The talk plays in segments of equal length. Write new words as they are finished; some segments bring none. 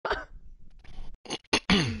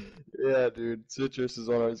Yeah, dude. Citrus is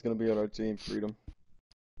gonna be on our team, Freedom.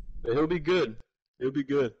 But he'll be good. He'll be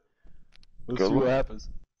good. We'll see what happens.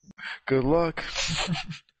 Good luck.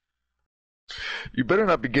 You better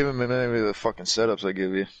not be giving me any of the fucking setups I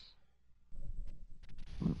give you.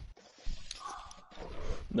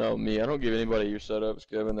 No, me. I don't give anybody your setups,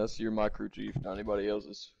 Kevin. You're my crew chief, not anybody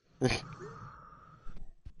else's.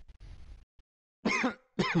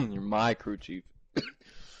 You're my crew chief.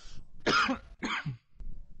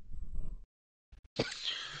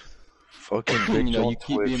 Fucking you know, you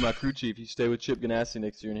keep being my crew chief. You stay with Chip Ganassi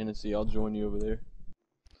next year in Hennessy. I'll join you over there.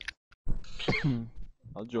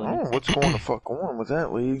 I'll join you. What's going to fuck on with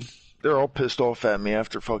that league? They're all pissed off at me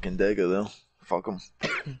after fucking Dega, though. Fuck them.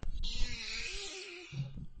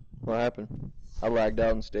 What happened? I lagged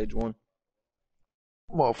out in stage 1.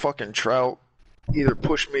 Well, fucking Trout either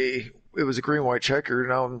pushed me. It was a green-white checker.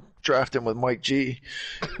 Now I'm drafting with Mike G.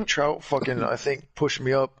 Trout fucking, I think, pushed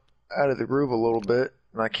me up out of the groove a little bit.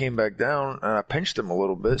 And I came back down, and I pinched him a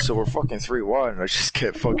little bit, so we're fucking 3 wide, and I just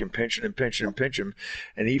kept fucking pinching and pinching and pinching,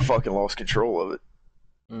 and he fucking lost control of it.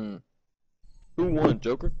 Mm. Who won,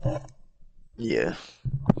 Joker? Yeah.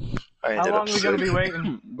 How long are we going to be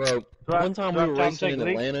waiting? Bro, one time we were racing in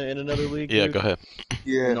Atlanta in another league. Yeah, go ahead.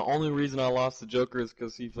 Yeah. And the only reason I lost the Joker is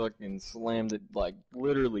because he fucking slammed it, like,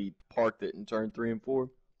 literally parked it in turn 3 and 4.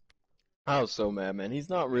 I was so mad, man. He's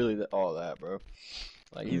not really all that, bro.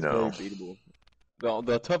 Like, he's very beatable.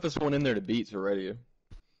 The toughest one in there to beat is Heredia,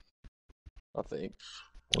 I think.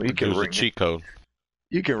 Well, you can ring cheat code.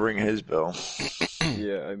 You can ring his bell.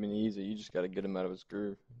 Yeah, I mean, easy. You just got to get him out of his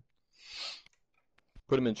groove.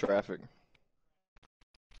 Put him in traffic.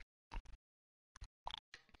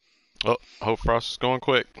 Oh, Hope Frost is going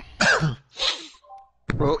quick.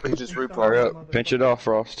 Oh, he just replied up. Pinch it off,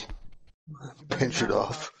 Frost. Pinch it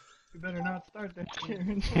off. You better not start that shit.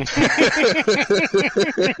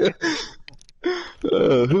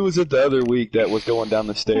 Who was it the other week that was going down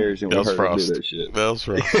the stairs and we heard him do that shit? That was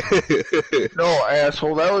Frost. No,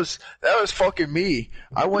 asshole, that was fucking me.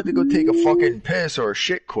 I went to go take a fucking piss or a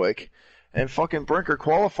shit quick, and fucking Brinker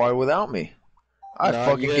qualified without me. I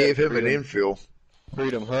fucking gave him an infill.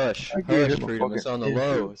 Freedom, hush. Hush, Freedom. It's on the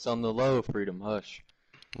low. It's on the low, Freedom, hush.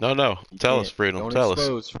 No. Tell us, Freedom. Tell us. Don't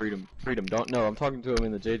expose Freedom. Freedom, don't. No, I'm talking to him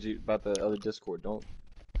in the JG about the other Discord. Don't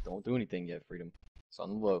do anything yet, Freedom. It's on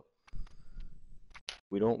the low.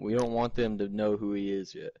 We don't want them to know who he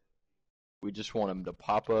is yet. We just want him to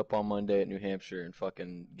pop up on Monday at New Hampshire and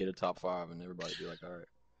fucking get a top 5 and everybody be like, all right.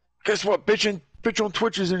 Guess what? Bitch on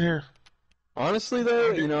Twitch is in here. Honestly,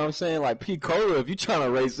 though, you know what I'm saying? Like, P-Cola, if you trying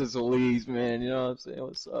to race this leagues, man, you know what I'm saying?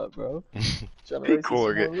 What's up, bro?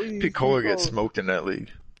 P-Cola gets smoked in that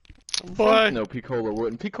league. What? No, P-Cola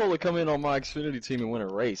wouldn't. P-Cola come in on my Xfinity team and win a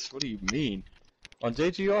race. What do you mean? On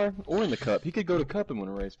JGR or in the Cup? He could go to Cup and win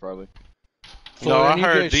a race, probably. No, I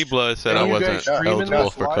heard D-Blood said I wasn't eligible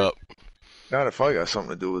for Cup. Not if I got something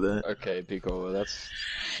to do with that. Okay, P-Cola, that's...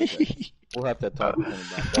 Okay. We'll have to talk to him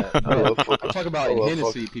about that. I'm talking about in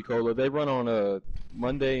Hennessy, P-Cola. They run on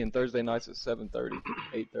Monday and Thursday nights at 7:30,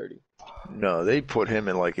 8:30. No, they put him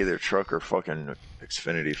in like either truck or fucking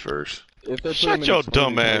Xfinity first. If they Shut your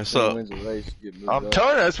dumb ass up. I'm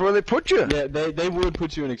telling you, that's where they put you. Yeah, they would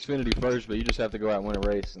put you in Xfinity first, but you just have to go out and win a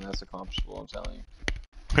race, and that's accomplishable, I'm telling you.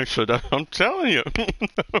 I'm telling you.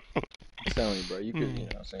 I'm telling you, bro. You could, you know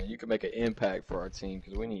what I'm saying? You could make an impact for our team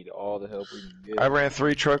because we need all the help we can get. I ran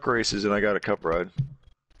 3 truck races and I got a Cup ride.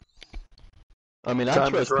 I mean, I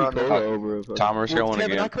trust P-Cola over. Timer's going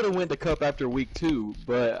Kevin, again. I could have went the Cup after week 2,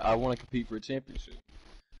 but I want to compete for a championship.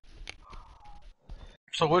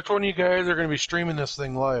 So which one of you guys are going to be streaming this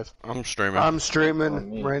thing live? I'm streaming. I'm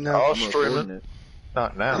streaming right now. I'll stream it.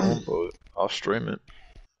 Not now, but I'll stream it.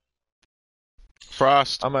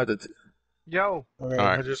 Frost. I'm at the... Yo. All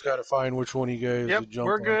right. I just got to find which one of you guys to jump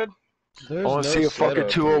we're on. good. I want to see a fucking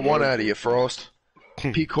 201 out of you, Frost.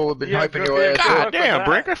 P-Cola been hyping your ass up. God damn,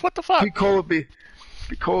 Brinkers, what the fuck? P-Cola be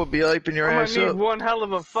hyping your ass I up. need one hell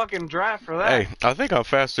of a fucking draft for that. Hey, I think I'm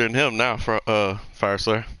faster than him now, Fire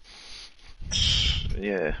Slayer.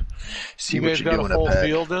 Yeah. See You what guys you're got doing a full at back.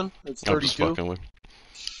 field then? It's I'm just 32? fucking with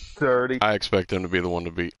 30. I expect him to be the one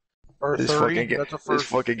to beat. Or This 30? fucking, That's a this first.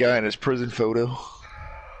 fucking guy in his prison photo.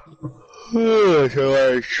 There's a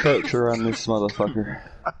lot of trucks around this motherfucker.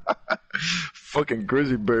 Fucking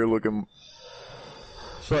grizzly bear looking.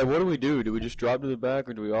 So, like, what do we do? Do we just drop to the back,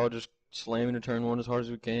 or do we all just slam into turn 1 as hard as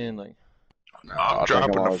we can? Like, I'm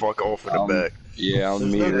dropping the fuck off in the back. Yeah, I'm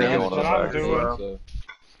immediately going to the back.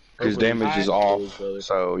 Because damage is off,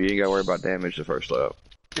 so you ain't gotta worry about damage the first lap.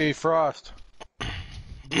 Hey, Frost.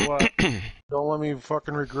 What? Don't let me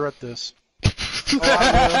fucking regret this. Hey,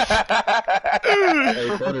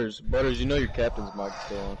 Butters, you know your captain's mic is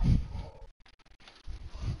still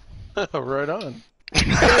on. Right on.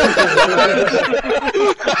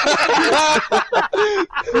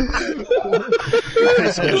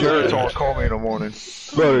 Some Geritol call me in the morning.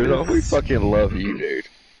 Butters, we fucking love you, dude.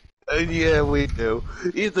 Yeah, we do.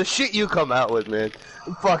 It's the shit you come out with, man.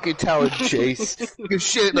 I'm fucking telling Chase. Your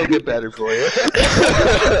shit don't get better for you.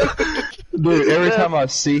 Dude, every time I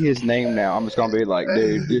see his name now, I'm just gonna be like,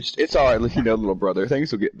 dude, it's alright, you know, little brother.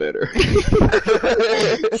 Things will get better. Dude,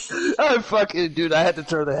 I had to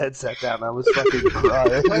turn the headset down. I was fucking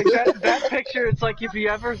crying. Like that picture, it's like if you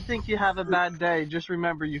ever think you have a bad day, just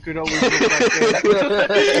remember you could always look like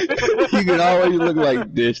this. You can always look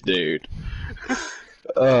like this, dude.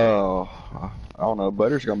 Oh, I don't know.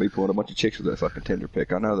 Butter's gonna be pulling a bunch of chicks with that fucking Tinder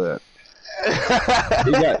pic. I know that.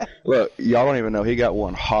 Look, y'all don't even know. He got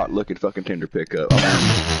one hot looking fucking Tinder pic up.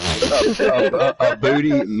 A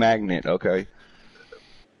booty magnet, okay?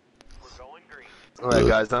 Alright,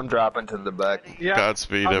 guys, I'm dropping to the back. Yeah,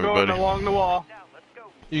 Godspeed, I'm everybody. going along the wall.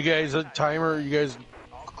 You guys, a timer? You guys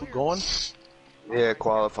going? Yeah,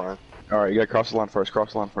 qualifying. Alright, you gotta cross the line first.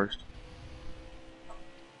 Cross the line first.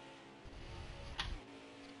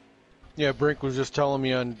 Yeah, Brink was just telling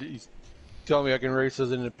me he's telling me I can race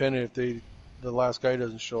as an independent if the last guy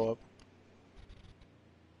doesn't show up.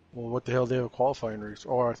 Well, what the hell? They have a qualifying race,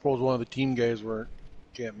 or I suppose one of the team guys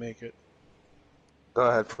can't make it. Go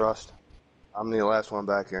ahead, Frost. I'm the last one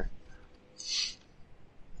back here.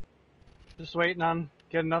 Just waiting on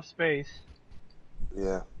get enough space.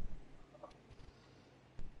 Yeah.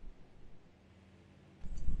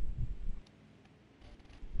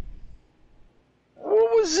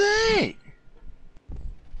 What was that?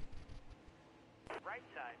 Right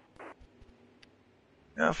side.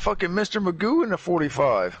 Yeah, fucking Mr. Magoo in the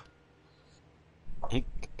 45.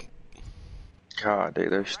 God,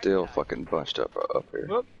 dude, they're still fucking bunched up here.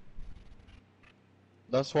 Whoop.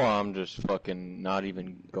 That's why I'm just fucking not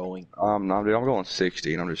even going. No, dude, I'm going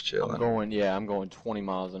 60 and I'm just chilling. I'm going 20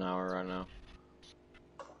 miles an hour right now.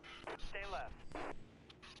 Stay left.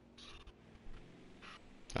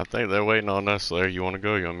 I think they're waiting on us there. You want to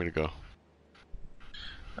go? You want me to go?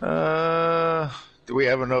 Do we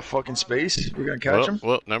have enough fucking space? We're gonna catch them?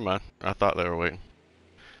 Well, never mind. I thought they were waiting.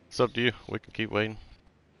 It's up to you. We can keep waiting.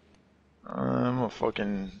 I'm gonna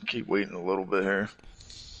fucking keep waiting a little bit here.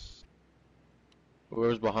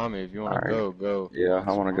 Whoever's behind me, if you want to Alright. go. Yeah,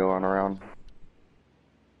 I want to go on around.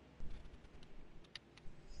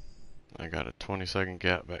 I got a 20-second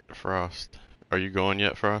gap back to Frost. Are you going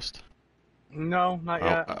yet, Frost? No, not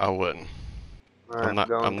yet. I wouldn't. Right,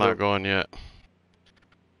 I'm not going yet.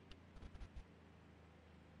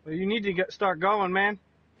 Well, you need to start going, man.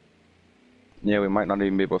 Yeah, we might not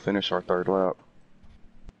even be able to finish our third lap.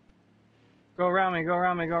 Go around me, go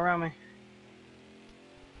around me, go around me.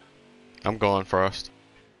 I'm going, Frost.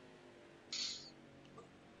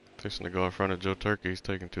 Fixing to go in front of Joe Turkey. He's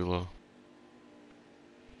taking too low.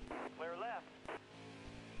 Clear left.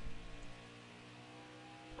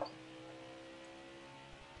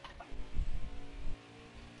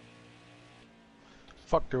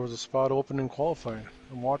 Fuck, there was a spot open in qualifying.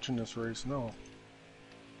 I'm watching this race now.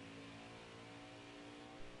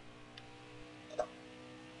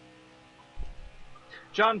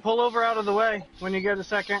 John, pull over out of the way when you get a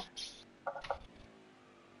second.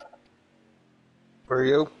 For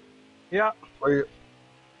you? Yeah. For you?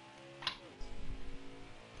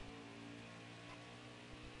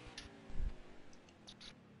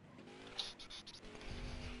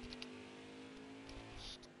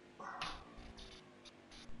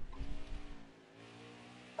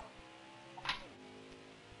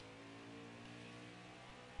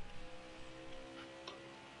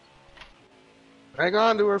 Hang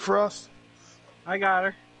on to her, Frost. I got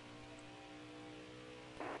her.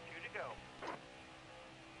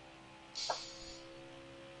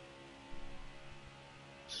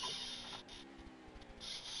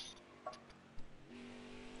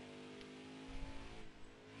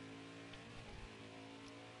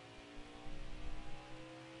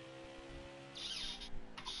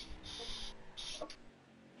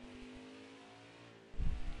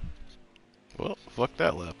 Well, fuck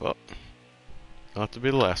that lap up. Not to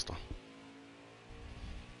be the last one.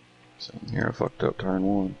 So here I fucked up turn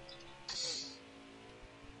one.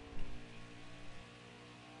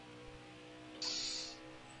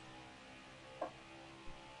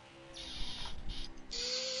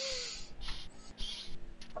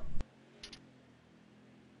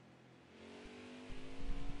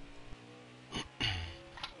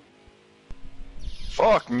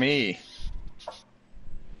 Fuck me.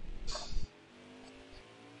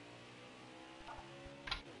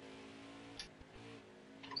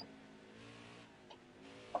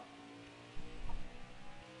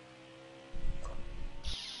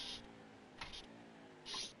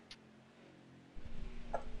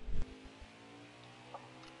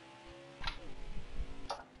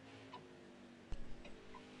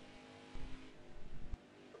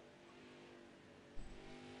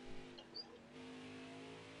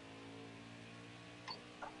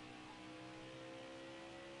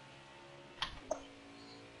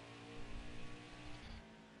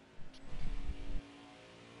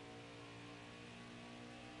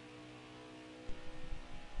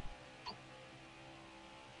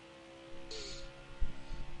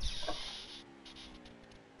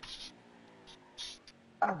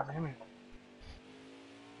 God damn it.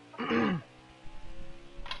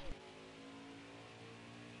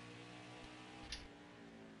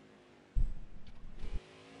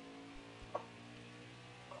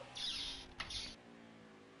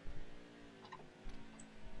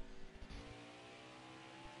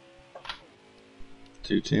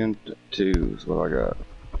 210, 2 is what I got.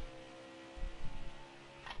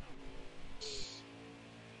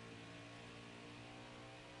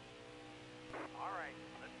 Alright,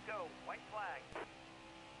 let's go. White flag.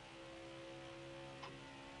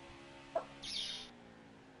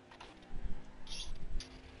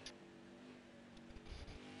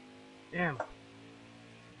 Damn.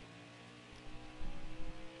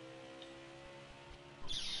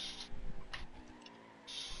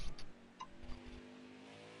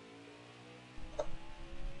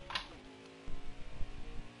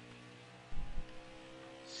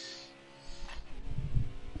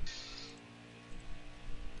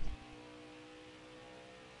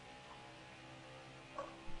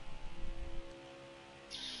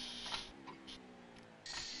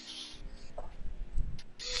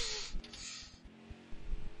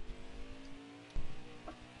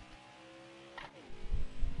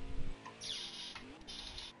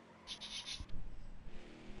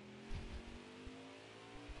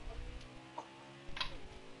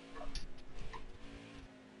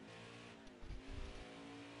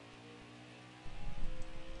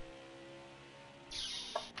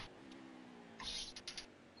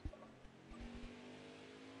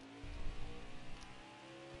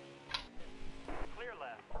 Clear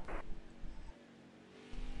left.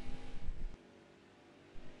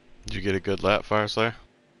 Did you get a good lap, Fireslayer?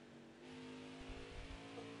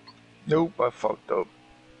 Nope, I fucked up.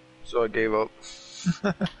 So I gave up.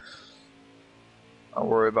 I'll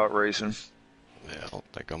worry about racing. Yeah, I don't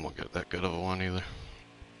think I'm gonna get that good of a one either.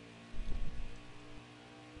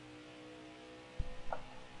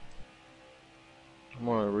 I'm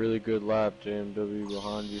on a really good lap, JMW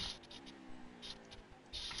behind you.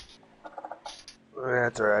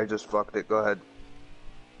 That's alright, I just fucked it. Go ahead.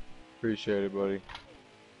 Appreciate it, buddy.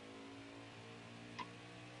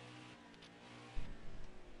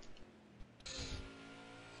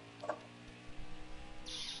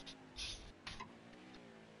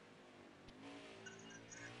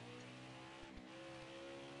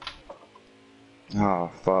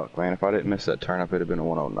 Oh, fuck, man. If I didn't miss that turn up, it'd have been a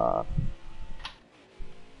 109.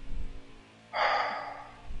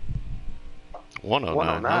 109,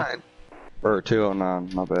 109. Or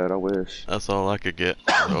 209, my bad, I wish. That's all I could get.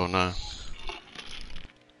 Oh, 09.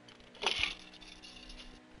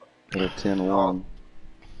 Hit a 10-1.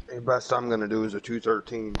 The best I'm gonna do is a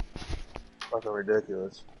 213. Fucking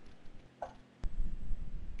ridiculous.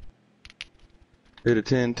 Hit a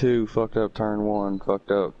 10-2, fucked up turn 1,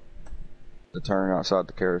 fucked up the turn outside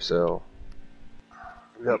the carousel.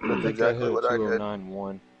 Yep, I that's think exactly I hit what a I did.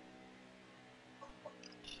 209.1.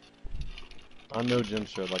 I know Jim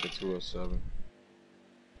showed like a 207.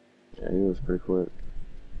 Yeah, he was pretty quick.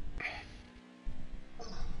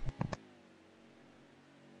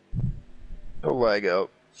 No lag out.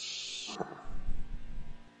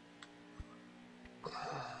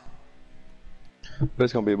 But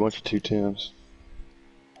it's gonna be a bunch of 210s.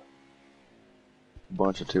 A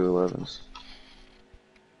bunch of 211s.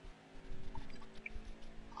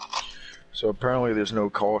 So apparently there's no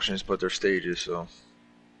cautions, but there's stages, so.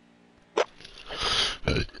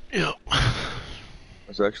 Yep.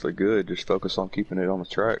 It's actually good, just focus on keeping it on the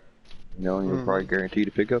track. You know, and you're probably guaranteed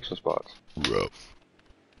to pick up some spots. Rough.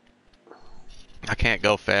 I can't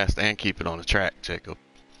go fast and keep it on the track, Jacob.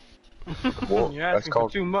 Well, You're asking for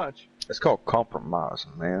too much. That's called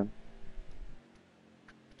compromising, man.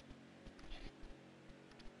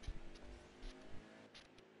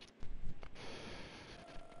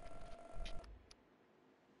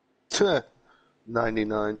 Tuh.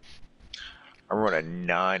 99. I'm running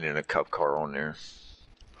 9 in a cup car on there.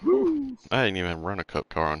 I didn't even run a cup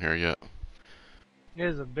car on here yet. He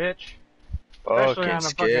is a bitch. Especially on Fucking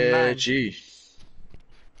a fucking 9. sketchy.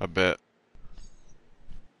 I bet.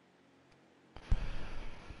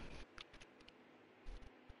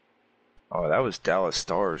 Oh, that was Dallas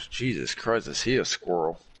Stars. Jesus Christ, is he a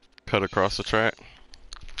squirrel? Cut across the track.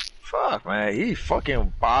 Fuck, man, he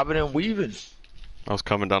fucking bobbing and weaving. I was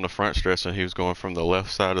coming down the front stretch and he was going from the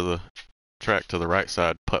left side of the track to the right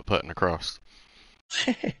side, putt-putting across.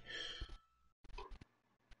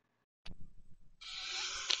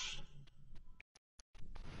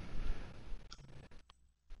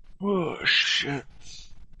 Oh, shit.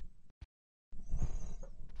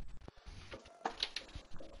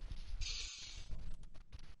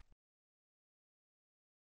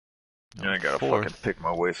 I gotta Fourth. fucking pick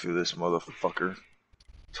my way through this motherfucker.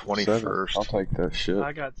 7th. 21st. I'll take that shit.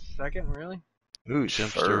 I got second, really? Who's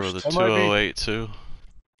Jimster first? with a That might be- 208.2.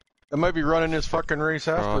 I might be running this fucking race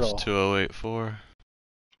after Frost all. 208.4.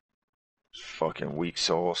 Fucking weak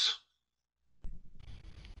sauce.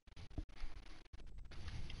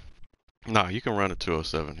 Nah, you can run a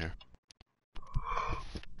 207 here.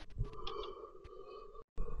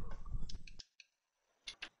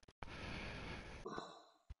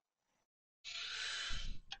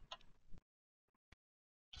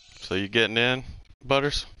 So you getting in,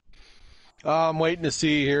 Butters? I'm waiting to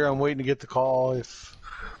see here. I'm waiting to get the call. If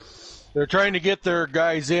they're trying to get their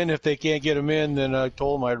guys in, if they can't get them in, then I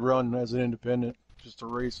told them I'd run as an independent, just a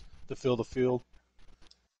race to fill the field.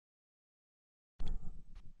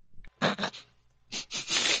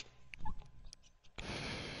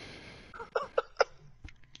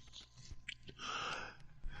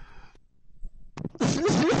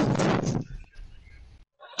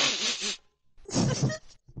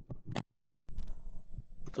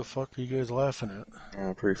 What the fuck are you guys laughing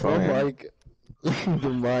at? Pretty Oh, funny. like the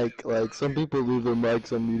mic. Like some people leave their mics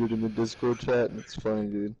unmuted in the Discord chat, and it's funny,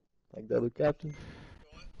 dude. Like the other captain.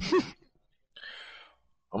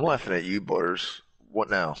 I'm laughing at you, Butters. What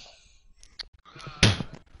now?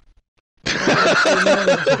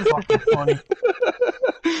 That's fucking funny.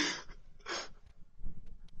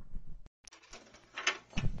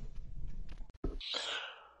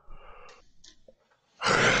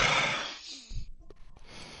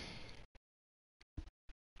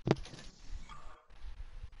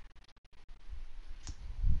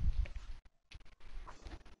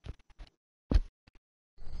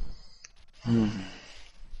 I'm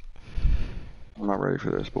not ready for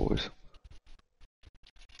this, boys.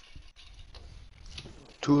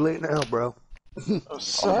 Too late now, bro. I'm right,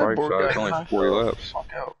 so it's only 40 laps. Fuck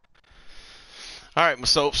out. Alright, my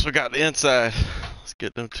soaps, we got the inside. Let's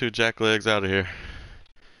get them two jacklegs out of here.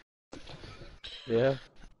 Yeah.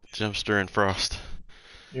 Jimster and Frost.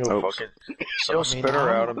 Yo, fucking. Yo, spin her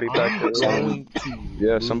out and be back there. Going to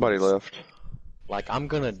Yeah, somebody lose. left. Like I'm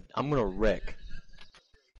gonna wreck.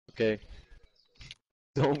 Okay.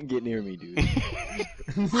 Don't get near me, dude.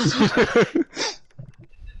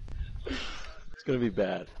 It's gonna be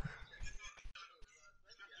bad.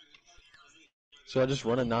 So I just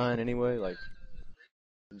run a 9 anyway, like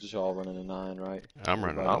just all running a 9, right? I'm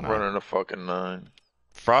running. I'm running a fucking 9.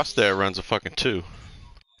 Frost there runs a fucking 2.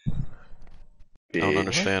 I don't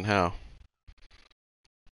understand how.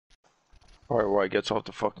 Probably why he gets off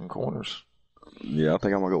the fucking corners. Yeah, I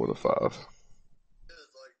think I'm gonna go with a 5.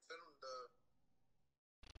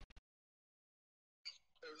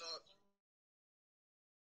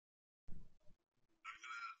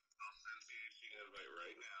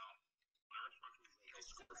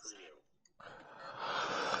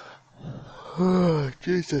 Oh,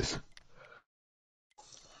 Jesus.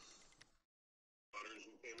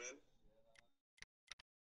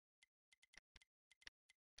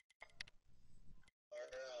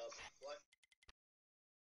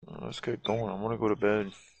 Let's get going. I want to go to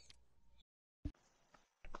bed.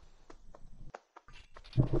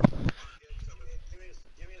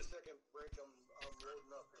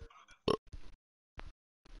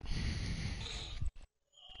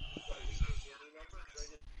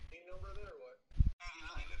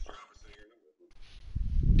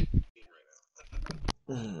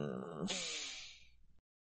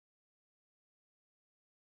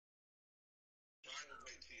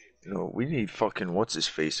 You know, we need fucking what's his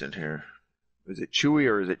face in here. Is it Chewy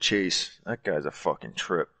or is it Chase? That guy's a fucking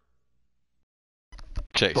trip.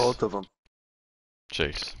 Chase. Both of them.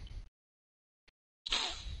 Chase.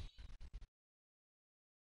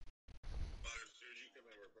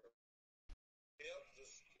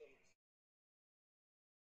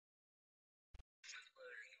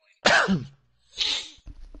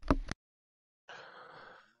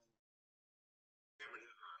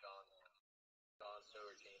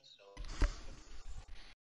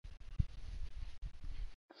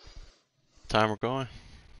 Timer going.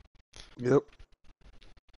 Yep.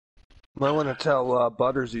 Might want to tell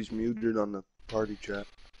Butters he's muted on the party chat.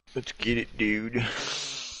 Let's get it, dude.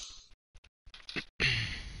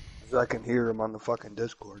 'Cause I can hear him on the fucking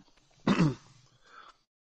Discord.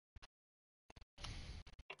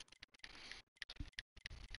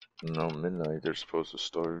 No, midnight they're supposed to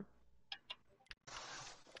start.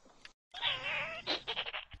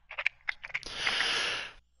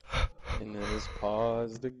 And it is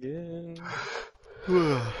paused again.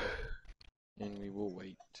 And we will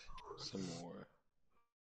wait some more.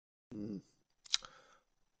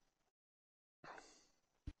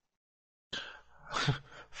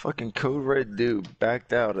 Fucking Code Red dude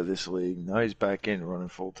backed out of this league. Now he's back in running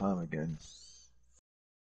full time again.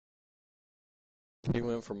 He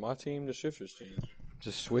went from my team to Shifter's team.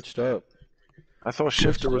 Just switched up. I thought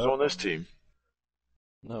Shifter was on this team.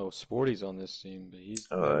 No, Sporty's on this team, but he's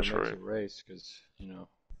Oh, never that's makes right. a race because,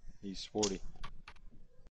 he's Sporty.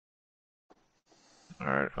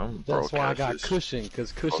 Alright, I'm That's why I got broadcast this. Cushion,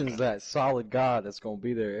 because Cushion's that solid guy that's going to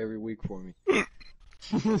be there every week for me.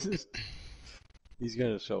 He's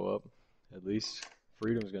going to show up, at least.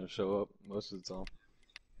 Freedom's going to show up most of the time.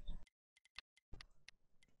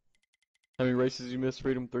 How many races you missed,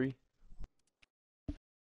 Freedom? 3?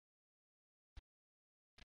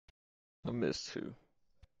 I missed 2.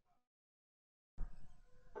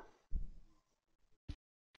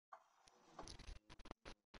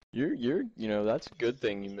 That's a good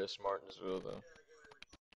thing you missed Martinsville, though.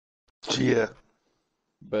 Yeah.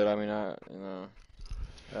 But, I mean,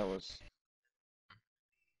 that was...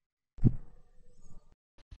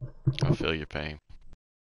 I feel your pain.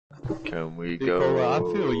 Can we P-Cola, I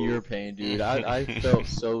go? feel your pain, dude. I felt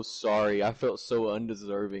so sorry. I felt so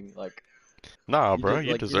undeserving. Like, Nah, bro, did-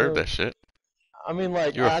 you like, deserve that shit. I mean,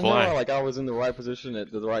 like, You were I know, flying. like, I was in the right position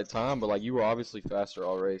at the right time, but, like, you were obviously faster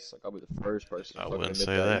all race. Like, I'll be the first person to I fucking wouldn't admit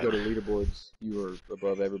say that. that. You go to leaderboards, you were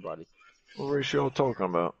above everybody. What race y'all talking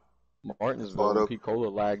about? Martinsville, Auto. when P-Cola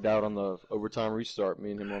lagged out on the overtime restart, me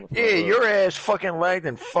and him on the front Yeah, row. your ass fucking lagged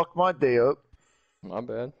and fucked my day up. My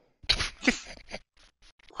bad.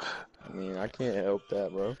 I mean, I can't help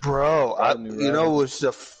that, bro. Bro, Got a new you know rabbit. what's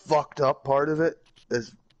the fucked up part of it?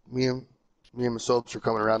 Is me and Masopes were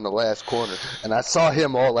coming around the last corner, and I saw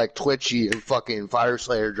him all like twitchy and fucking Fire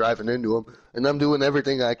Slayer driving into him, and I'm doing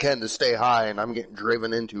everything I can to stay high, and I'm getting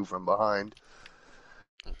driven into from behind.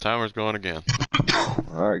 Timer's going again.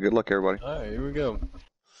 Alright, good luck, everybody. Alright, here we go.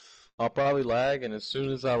 I'll probably lag, and as soon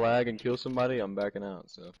as I lag and kill somebody, I'm backing out,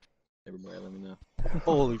 so everybody let me know.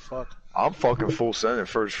 Holy fuck. I'm fucking full send in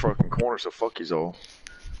first fucking corner, so fuck yous all.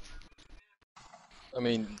 I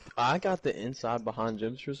mean, I got the inside behind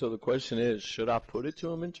Jimster, so the question is, should I put it to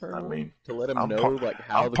him internally I mean, to let him I'm know part- like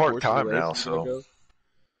how I'm the course of the part-time race now, is gonna so- go?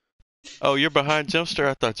 Oh, you're behind Jimster?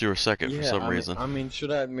 I thought you were second for some I mean, reason. I mean, should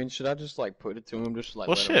I just like put it to him, just like?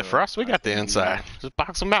 Well, let him shit, know Frost, we I got the think he- inside. Just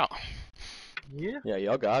box him out. Yeah. Yeah,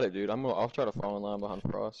 y'all got it, dude. I'll try to fall in line behind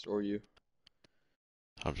Frost or you.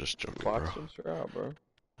 I'm just joking, Fox bro. Jimster out, bro.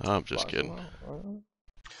 I'm just Fox him kidding. out, alright.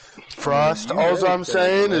 Frost, You all ready I'm to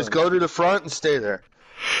saying run. is go to the front and stay there.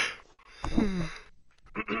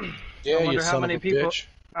 Yeah, wonder you how son many of a people- bitch.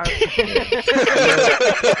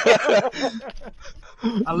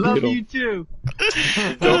 I love you too.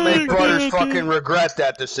 Don't make Butters fucking regret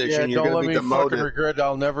that decision. Yeah, You're don't gonna let be me demoted. fucking regret.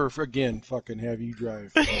 I'll never again fucking have you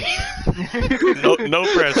drive. No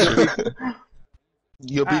pressure.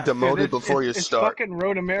 You'll be 'Cause demoted it's- before you it's start. fucking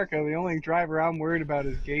Road America. The only driver I'm worried about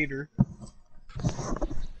is Gator.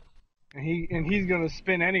 And he's gonna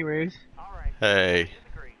spin anyways. All right. Hey.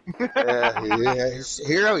 Disagree. Yeah.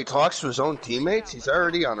 Hear how he talks to his own teammates? He's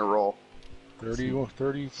already on a roll.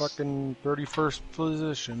 30 fucking 31st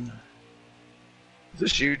position. Is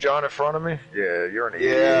this you, John, in front of me? Yeah, you're an Yeah.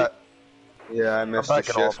 idiot. Yeah, I I'm missed the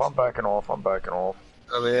backing shift. off. I'm backing off. I'm backing off.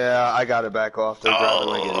 I mean, yeah, I got to back off. They're driving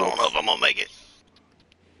like Oh, I don't know idiots. if I'm gonna make it.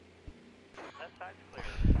 Left side's clear.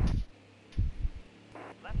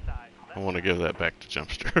 Left side. I want to give that back to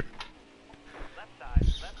Jumpster. Left side.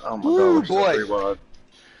 Left Oh my Woo, god, boy. pretty wide.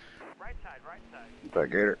 right side. Right side.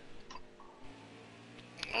 That Gator.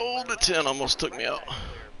 Oh, the 10 almost took me out.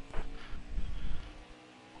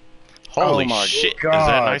 Oh Holy my shit. Is God,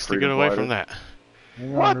 that nice to get freedom away fighter. from that?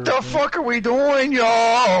 What the fuck are we doing,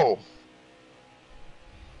 yo?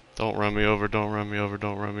 Don't run me over, don't run me over,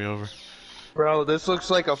 don't run me over. Bro, this looks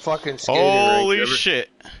like a fucking skating Holy rink. shit.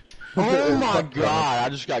 Oh my god, I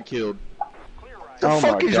just got killed. Clear right. The Oh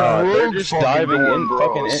fuck my is god, they're road just fucking diving doing, in bro?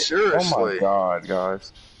 fucking in. Seriously. Oh my god,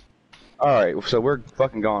 guys. Alright, so we're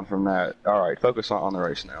fucking gone from that. Alright, focus on the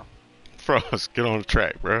race now. Frost, get on the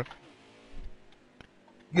track, bro.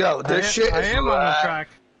 Yo, this shit is I am on the lag. track.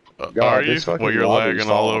 God, Are you? this fucking Well, you're lobby's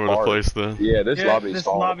lagging all falling over the apart. place then. Yeah, this lobby's this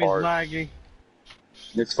falling lobby's apart. lagging.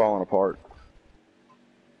 It's falling apart.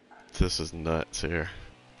 This is nuts here.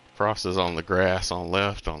 Frost is on the grass, on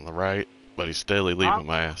left, on the right, but he's steadily leaving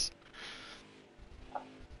my ass.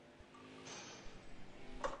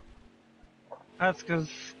 That's because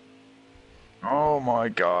Oh my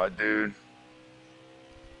god, dude.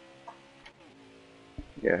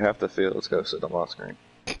 Yeah, half the field's ghosted on my screen.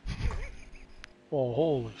 Oh,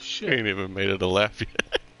 holy He shit. ain't even made it a lap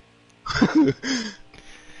yet.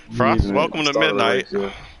 Frost, welcome to midnight.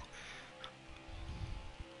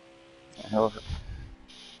 Hell.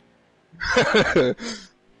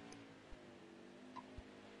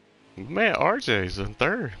 Man, RJ's in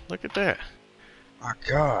third. Look at that. My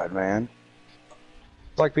God, man.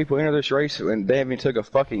 It's like people enter this race and they haven't even took a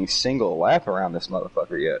fucking single lap around this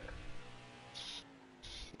motherfucker yet.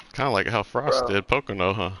 Kind of like how Frost Bro. did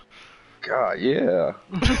Pocono, huh? God, yeah.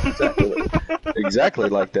 Exactly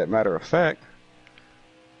like that, matter of fact.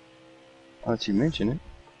 Now that you mention it.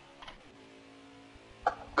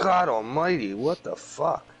 God almighty, what the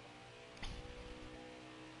fuck?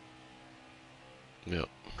 Yep.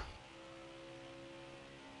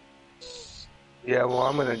 Yeah, well,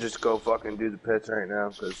 I'm gonna just go fucking do the pits right now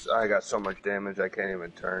because I got so much damage I can't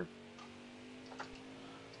even turn.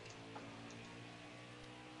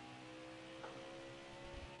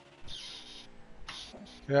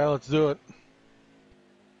 Yeah, let's do it.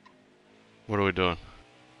 What are we doing?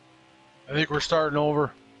 I think we're starting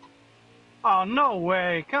over. Oh, no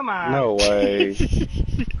way. Come on. No way.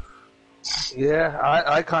 Yeah,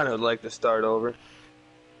 I kind of like to start over.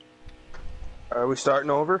 Are we starting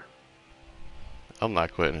over? I'm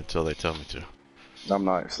not quitting until they tell me to. I'm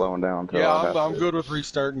not slowing down until Yeah, I have I'm to. good with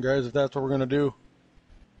restarting, guys, if that's what we're going to do.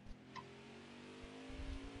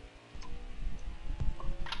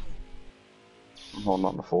 I'm holding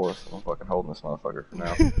on to fourth. I'm fucking holding this motherfucker for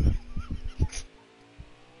now.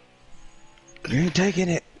 You ain't taking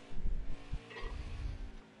it.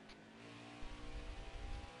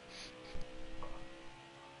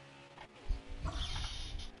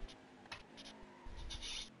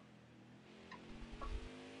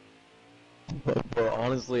 But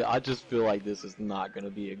honestly, I just feel like this is not going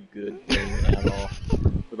to be a good thing at all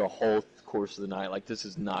for the whole course of the night. Like, this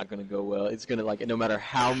is not going to go well. It's going to, like, no matter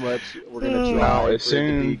how much we're going to try. No, as for it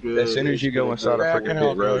to be soon good, as it's you go gonna inside a Backing freaking out,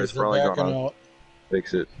 pit road, guys. it's They're probably backing gonna out.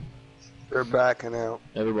 fix it. They're backing out.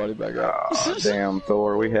 Everybody back up. Oh, damn,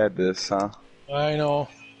 Thor, we had this, huh? I know.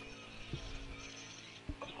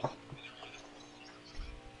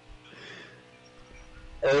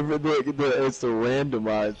 It's the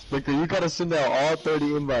randomized. Victor, you gotta send out all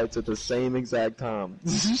 30 invites at the same exact time.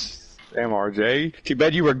 Damn, RJ. Too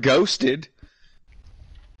bad you were ghosted.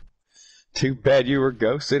 Too bad you were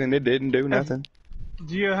ghosted and it didn't do nothing.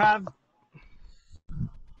 Do you have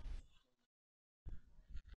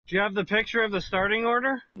the picture of the starting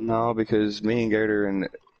order? No, because me and Gator and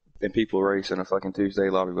people race in a fucking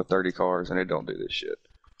Tuesday lobby with 30 cars and it don't do this shit.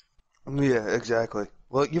 Yeah, exactly.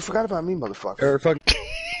 Well, you forgot about me, motherfucker. Or fuck.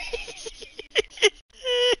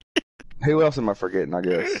 Who else am I forgetting, I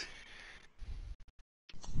guess?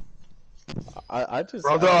 I just.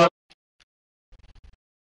 Brother.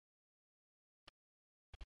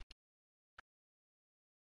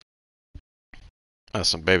 That's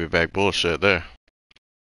some baby back bullshit there.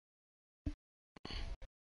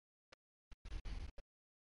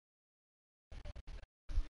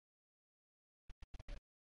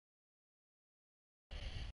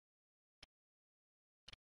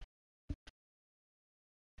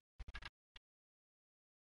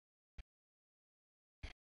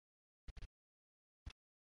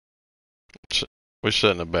 We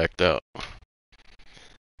shouldn't have backed out.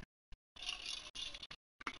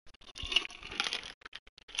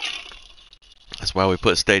 That's why we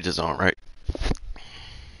put stages on, right?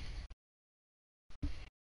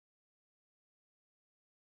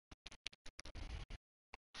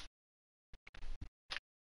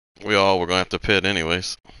 We all were gonna have to pit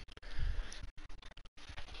anyways.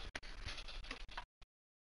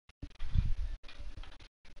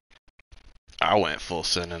 I went full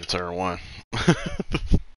send in turn one.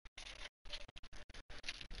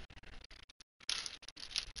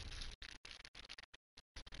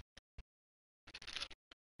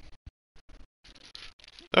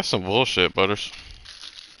 That's some bullshit, Butters.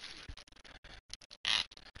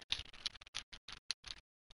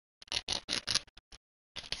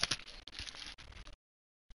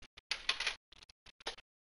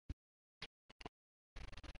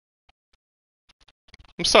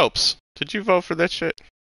 Soaps, did you vote for that shit?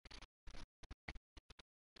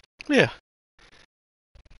 Yeah.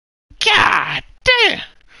 God damn!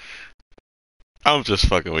 I'm just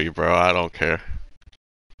fucking with you, bro. I don't care.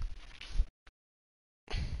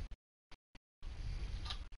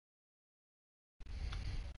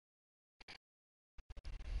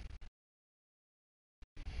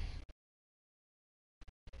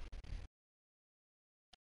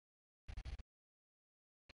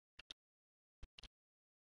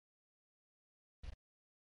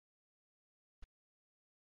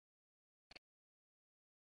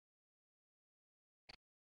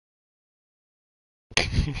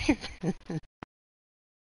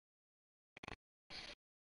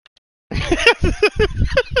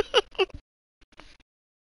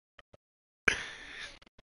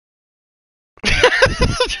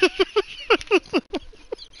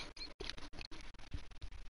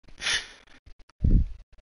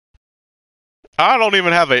 I don't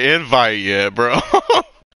even have an invite yet, bro.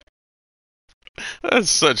 That's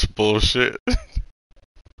such bullshit.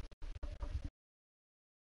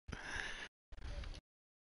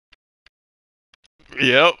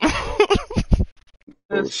 Yep.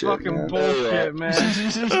 That's Bullshit, fucking man. bullshit, man.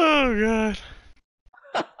 Oh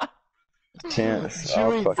god. Chance.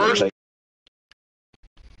 I'll Chewy fucking first. take.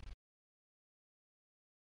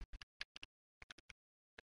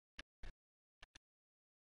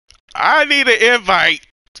 I need an invite.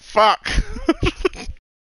 Fuck.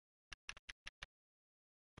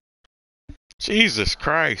 Jesus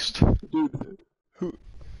Christ.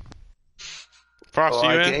 Frost, Oh, you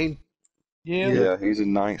I in? gained. Yeah. Yeah, he's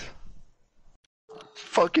in ninth.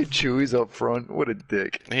 Fucking Chewy's up front. What a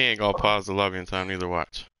dick. He ain't gonna pause the lobby in time, neither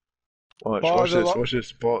watch. Watch Pause this. it. Watch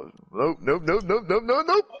this. Pause. Nope. Nope. Nope. Nope. Nope. Nope.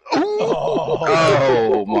 Nope. Ooh.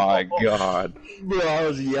 Oh my god. Bro, I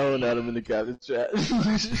was yelling at him in the captain chat.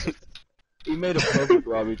 He made a public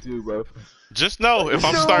lobby too, bro. Just know, if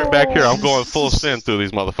I'm starting back here, I'm going full send through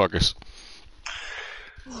these motherfuckers.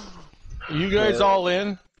 You guys all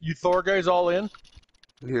in? You Thor guys all in?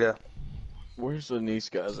 Yeah. Where's the niece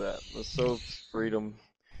guys at? The Soaps, Freedom,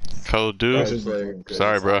 Code Fire dude. Slayer, good.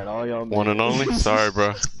 Sorry, bro. Alright, all y'all One and made it. only. Sorry,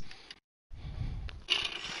 bro.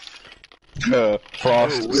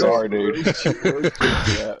 Frost, sorry, dude.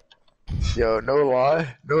 Yeah. Yo, no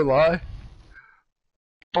lie. No lie.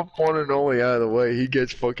 Pump one and only out of the way. He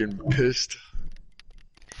gets fucking pissed.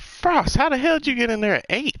 Frost, how the hell did you get in there at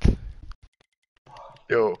 8th?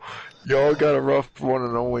 Yo, y'all got a rough one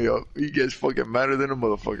and only up. He gets fucking madder than a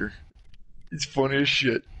motherfucker. He's funny as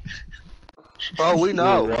shit. Oh, we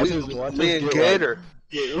know. Watch us- watch Me us and get, Gator.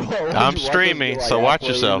 I'm streaming, so watch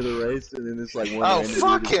yourself. Oh,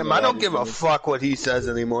 fuck him. I don't give a fuck what he says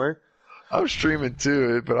anymore. I'm streaming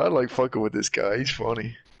too, but I like fucking with this guy. He's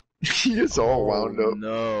funny. He is all wound up.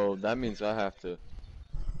 No, that means I have to.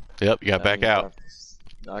 Yep, you got that back means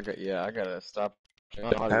out. I gotta stop.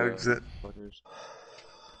 Exit.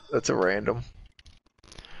 That's a random.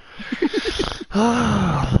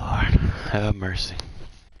 Oh, Lord. Have mercy.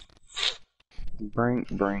 Brink.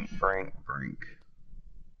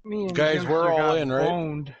 Me and Guys, we're Dempster all got in, right?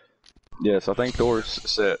 boned. Yes, I think Thor's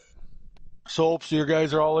set. Soaps, you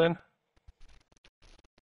guys are all in?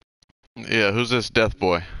 Yeah, who's this death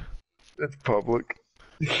boy? That's public.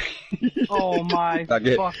 Oh my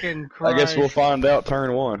fucking Christ. I guess we'll find out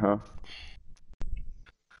turn one, huh?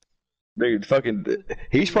 Dude,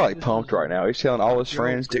 he's probably pumped right now. He's telling all his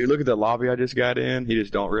friends, dude, look at the lobby I just got in. He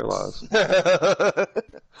just don't realize.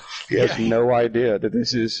 He has no idea that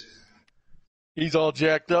this is... He's all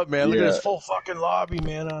jacked up, man. Look at Yeah. his full fucking lobby,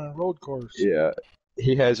 man, on a road course. Yeah.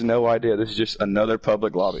 He has no idea this is just another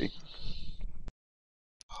public lobby.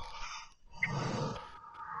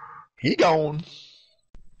 He gone.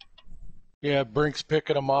 Yeah, Brink's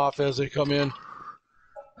picking them off as they come in.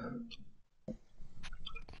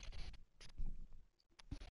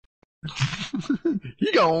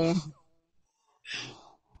 He gone.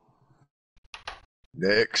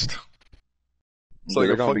 Next. It's like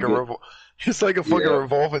They're a gonna be fucking good. it's like a fucking Yeah.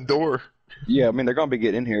 revolving door. Yeah, I mean, they're going to be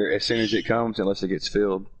getting in here as soon as it comes, unless it gets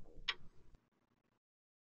filled.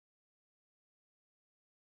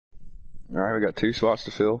 Alright, we got 2 spots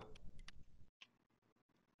to fill.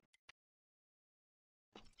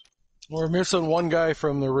 We're missing one guy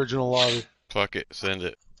from the original lobby. Fuck it, send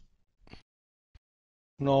it.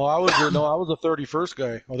 No, I was the 31st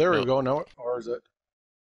guy. Oh, there we Oh. go. Now, or is it?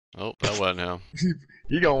 Oh, that wasn't him.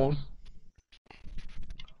 He gone.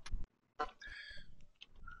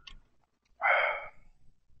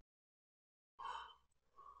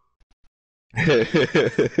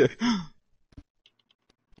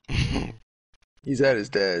 He's at his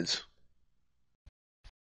dad's.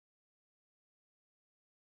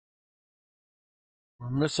 We're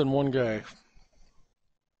missing one guy.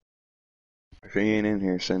 If he ain't in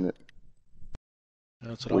here, send it.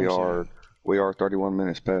 That's what I'm saying. We are 31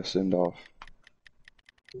 minutes past send off.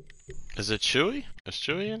 Is it Chewy? Is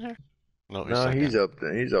Chewy in here? No, No, he's up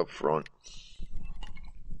there. He's up front.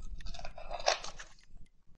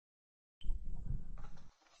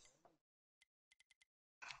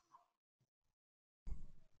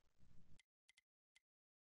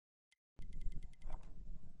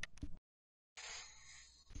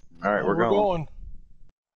 All right, we're going.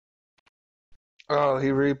 Oh, he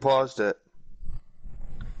repaused it.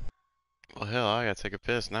 Well, hell, I gotta take a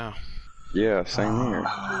piss now. Yeah, same here.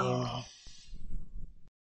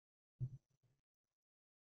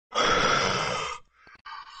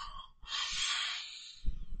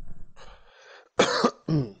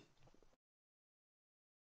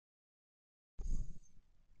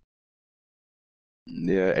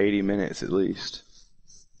 Yeah, 80 minutes at least.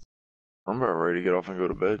 I'm about ready to get off and go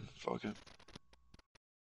to bed. Fuck it.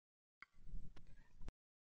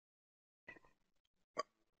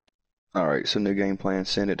 All right, so new game plan.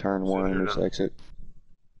 Send it, turn one, it just now. exit.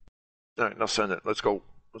 All right, now send it. Let's go.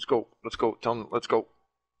 Let's go. Let's go. Tell them. Let's go.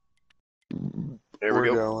 There we We're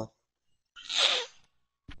go. going.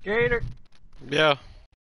 Gator, Yeah.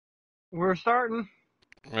 we're starting.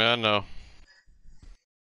 Yeah, I know.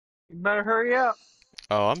 You better hurry up.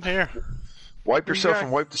 Oh, I'm here. Wipe yourself Okay.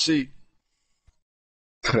 and wipe the seat.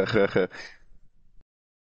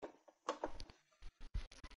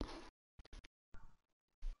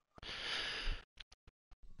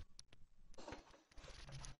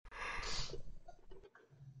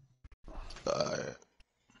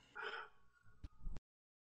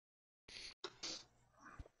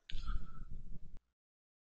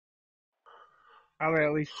 Probably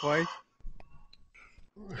at least twice.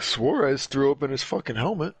 Suarez threw up in his fucking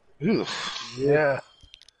helmet. Ugh. Yeah.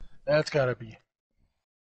 That's gotta be.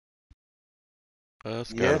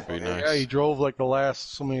 That's gotta be Yeah, nice. he drove like the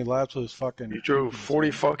last so many laps with his fucking. He drove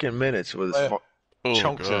 40 fucking minutes with his Oh,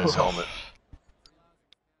 chunks in his God. helmet.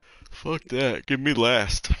 Fuck that. Give me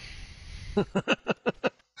last. Whoever's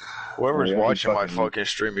Yeah, I'll be watching my fucking- fucking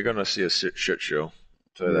stream, you're gonna see a shit show.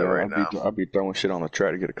 Tell you that Yeah, right now. I'll be throwing shit on the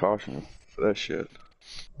track to get a caution for that shit.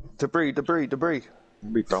 Debris. I'll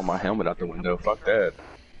be throwing my helmet out the window. Fuck that.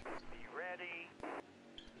 Be ready.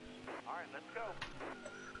 All right, let's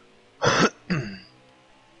go.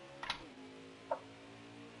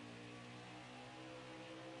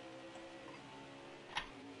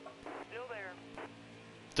 Still there.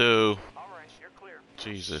 Dude. All right, you're clear.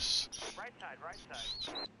 Jesus. Right side, right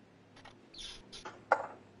side.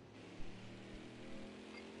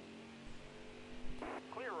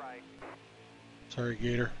 Clear right. Sorry,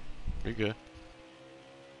 Gator. You good.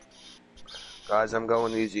 Guys, I'm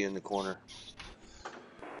going easy in the corner.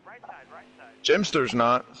 Right side, right side. Jimster's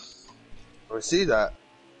not. I see that.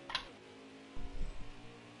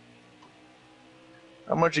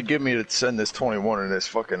 How much you give me to send this 21 in this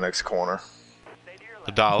fucking next corner? Stay to your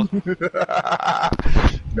left.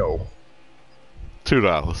 $1. No.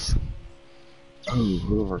 $2. Oh,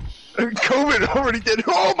 whoever. COVID already did.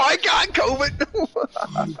 Oh my god,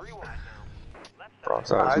 COVID! Rewind now. Left side.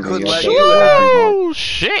 Frost I eyes couldn't me let up you there. Oh,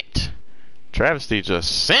 shit. Travesty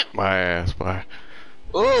just sent my ass by.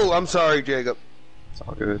 Oh, I'm sorry, Jacob. It's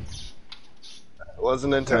all good. It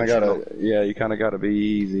wasn't Kinda intentional. you kind of gotta be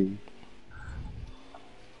easy.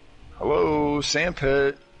 Hello,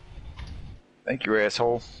 Sandpit. Thank you,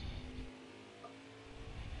 asshole.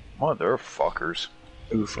 Motherfuckers.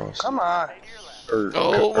 Ooh, Frost. Come on.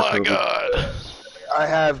 Oh, my God. I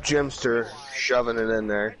have Jimster shoving it in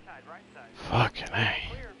there. Fucking A.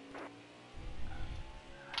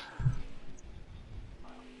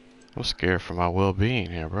 I'm scared for my well-being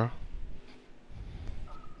here, bro.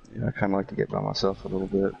 Yeah, I kind of like to get by myself a little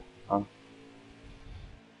bit.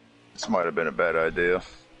 This might have been a bad idea.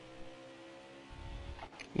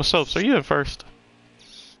 What's up? So you in first?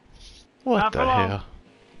 What Not the for long. hell?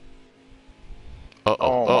 Uh-oh.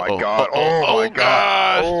 Oh my uh-oh, god. uh-oh, Oh my god.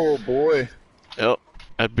 God. Oh boy. Yep.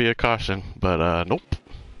 That'd be a caution, but nope.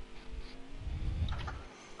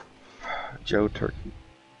 Joe Turkey.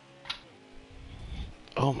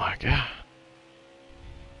 Oh my god.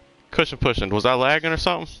 Cushion pushing. Was I lagging or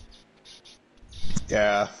something?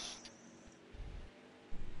 Yeah.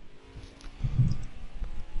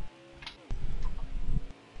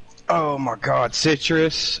 Oh my god,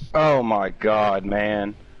 Citrus. Oh my god,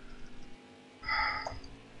 man.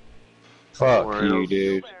 Fuck you,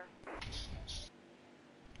 dude.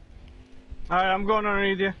 Alright, I'm going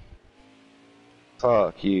underneath you.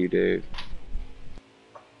 Fuck you, dude.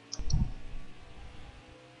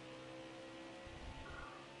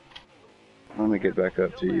 Let me get back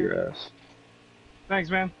up to your ass. Thanks,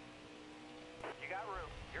 man. You got room.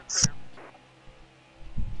 You're clear.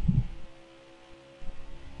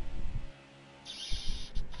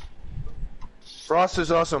 Frost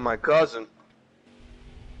is also my cousin.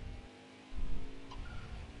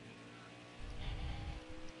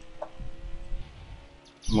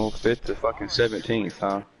 Move 5th to fucking 17th,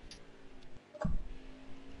 huh?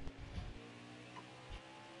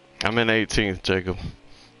 I'm in 18th, Jacob.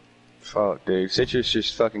 Fuck, dude. Citrus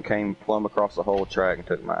just fucking came plumb across the whole track and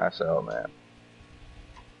took my ass out, man.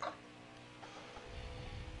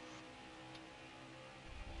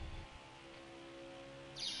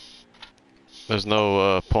 There's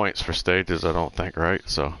no points for stages, I don't think, right?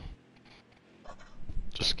 So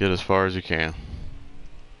just get as far as you can.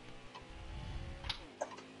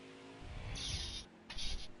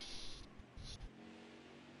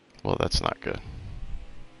 Well, that's not good.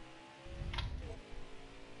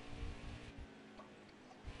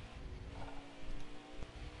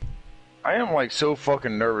 I am like so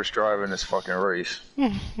fucking nervous driving this fucking race.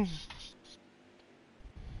 I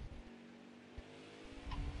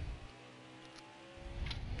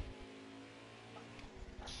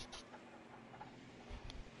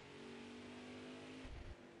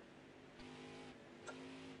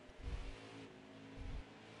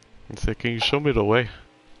said, can you show me the way?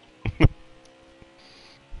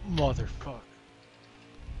 Motherfucker.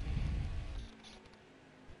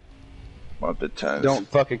 About the 10. Don't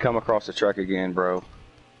fucking come across the track again, bro.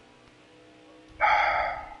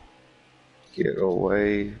 Get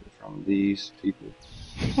away from these people.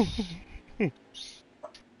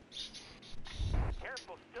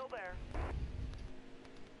 Careful, still there.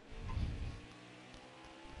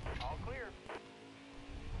 All clear.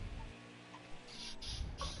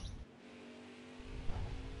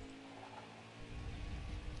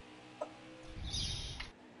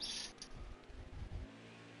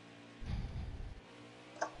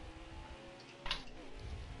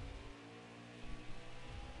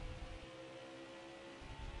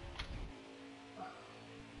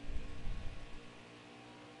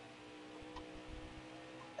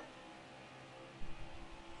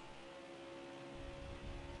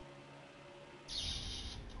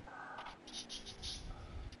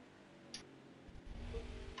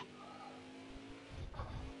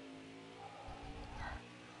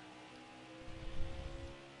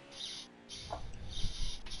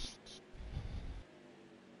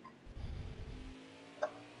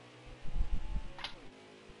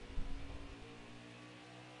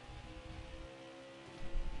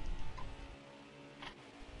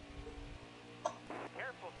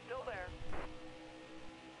 Careful, still there.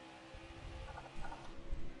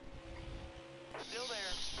 Still there.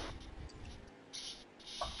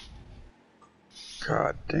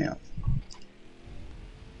 God damn.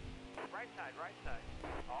 Right side, right side.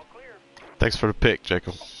 All clear. Thanks for the pick,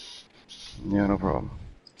 Jacob. Yeah, no problem.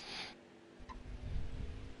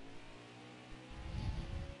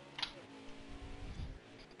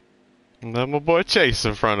 And then my boy Chase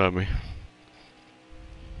in front of me.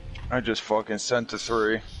 I just fucking sent the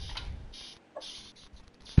 3.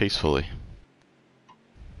 Peacefully.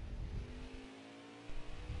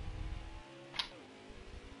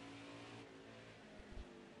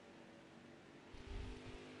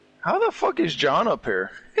 How the fuck is John up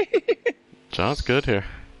here? John's good here.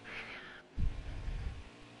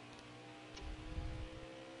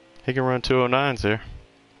 He can run 209s here.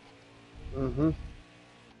 Mm-hmm.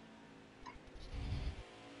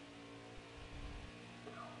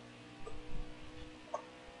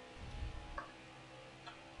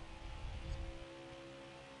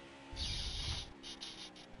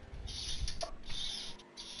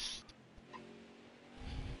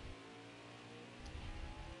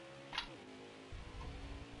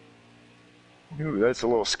 Ooh, that's a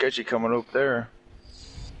little sketchy coming up there.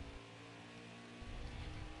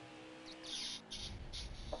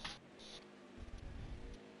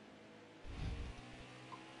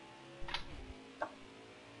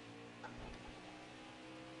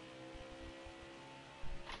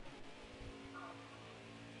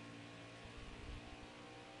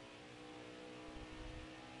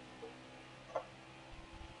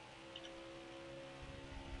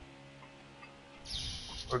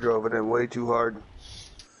 I drove it in way too hard.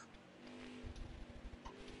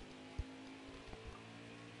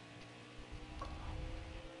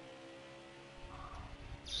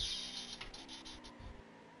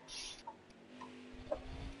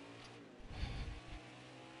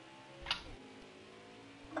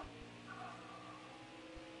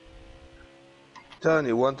 Telling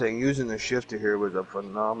you one thing, using the shifter here was a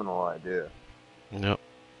phenomenal idea. Yep.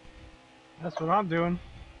 That's what I'm doing.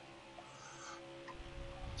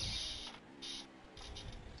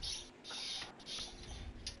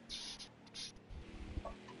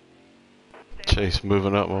 Chase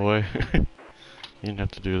moving up my way. You didn't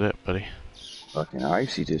have to do that, buddy. Fucking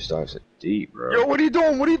icy just dives it deep, bro. Yo, what are you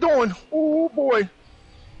doing? What are you doing? Oh boy.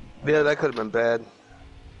 Yeah, that could have been bad.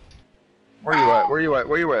 Where you at? Where you at?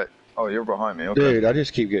 Where you at? Oh, you're behind me. Okay. Dude, I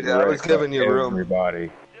just keep getting Yeah, I was wrecked giving by you room. everybody.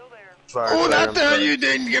 Still there. Sorry, Oh, sorry, that I'm the hell sorry. you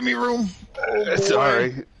didn't give me room. Oh,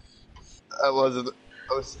 Sorry. I wasn't.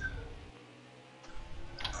 I was.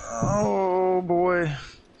 Oh boy.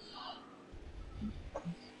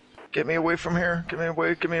 Get me away from here. Get me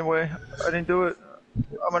away. Get me away. I didn't do it.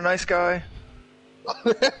 I'm a nice guy.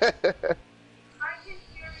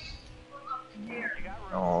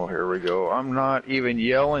 Oh, here we go. I'm not even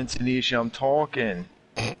yelling, Tanisha. I'm talking.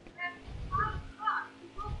 Right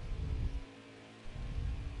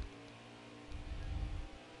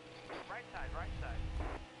side, right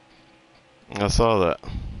side. I saw that.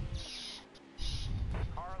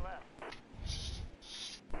 Car left.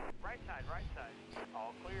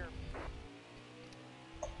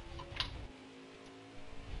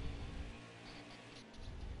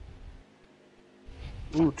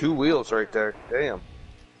 Ooh, 2 wheels right there. Damn.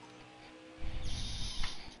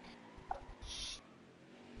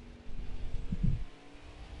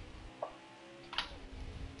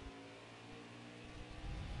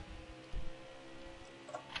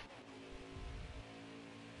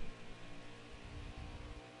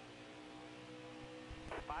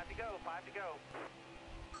 Five to go, 5 to go.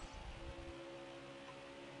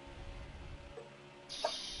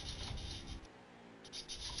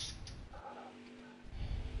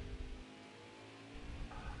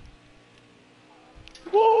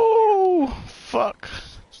 Whoa! Fuck.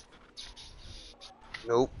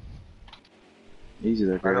 Nope. Easy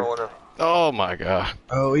there, I Gator. don't want to. Oh my god.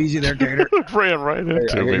 Oh, easy there, Gator. Ran right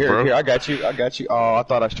into me, Here, bro. here, I got you. I got you. Oh, I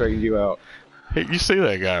thought I straightened you out. Hey, you see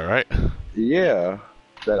that guy, right? Yeah.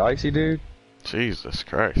 That icy dude? Jesus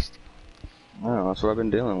Christ. Oh, that's what I've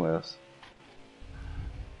been dealing with.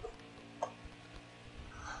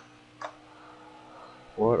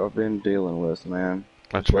 What I've been dealing with, man.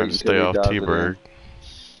 I Just try wait to until stay he off dives it T-Bird.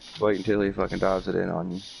 in. Wait until he fucking dives it in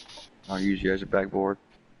on you. I'll use you as a backboard.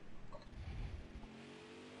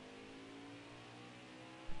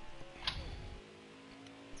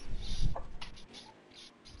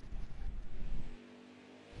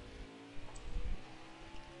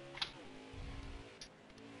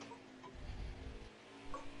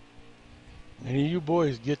 Any of you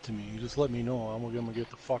boys get to me, you just let me know. I'm gonna get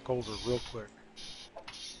the fuck over real quick.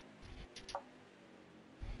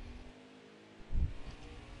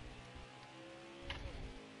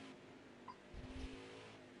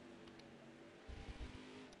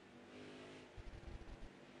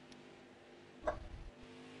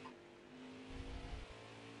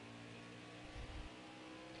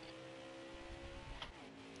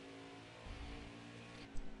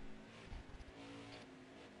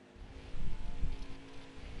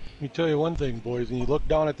 Let me tell you one thing, boys. When you look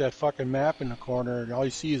down at that fucking map in the corner, and all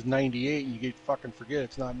you see is 98, and you get fucking forget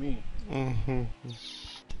it's not me. Mm-hmm.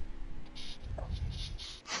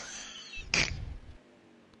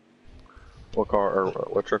 What car or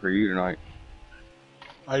what truck are you tonight?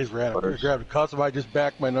 I just ran up there, Butters. grabbed a custom. I just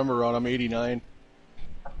backed my number on. I'm 89.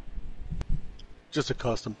 Just a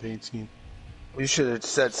custom paint scheme. You should have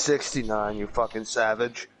said 69, you fucking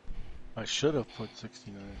savage. I should have put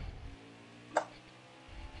 69.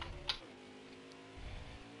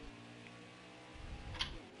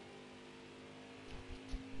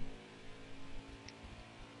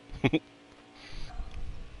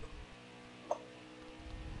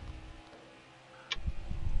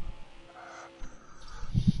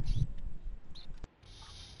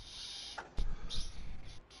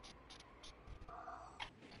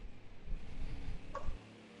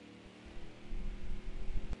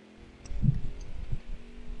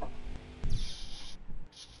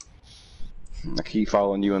 I keep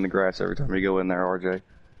following you in the grass every time you go in there, RJ.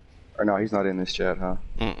 Or no, he's not in this chat, huh?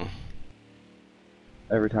 Mm-mm.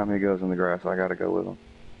 Every time he goes in the grass, I gotta go with him.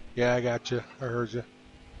 Yeah, I got you. I heard you.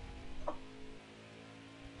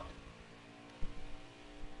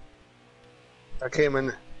 I came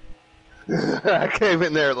in. I came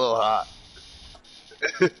in there a little hot.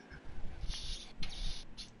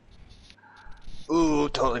 Ooh,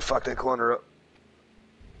 totally fucked that corner up.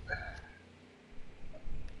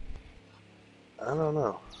 I don't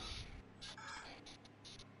know.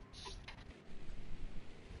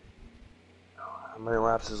 How many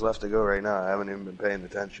laps is left to go right now? I haven't even been paying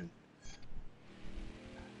attention.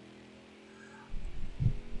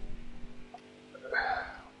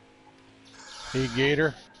 Hey,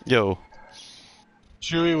 Gator. Yo.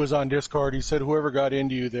 Chewy was on Discord. He said whoever got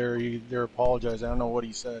into you there, they're apologizing. I don't know what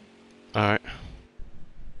he said. Alright.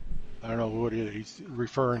 I don't know who it is he's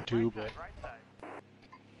referring to, but Right side.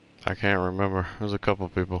 I can't remember. There's a couple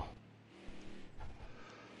people.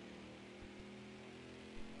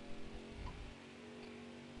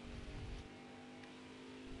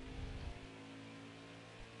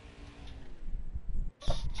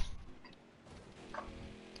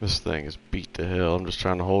 This thing is beat to hell. I'm just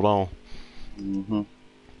trying to hold on. Mm-hmm.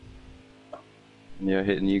 Yeah,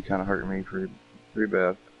 hitting you kind of hurt me pretty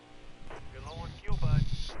bad. You're low on fuel, bud.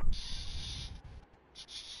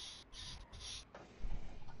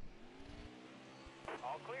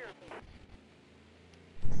 All clear.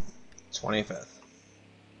 25th.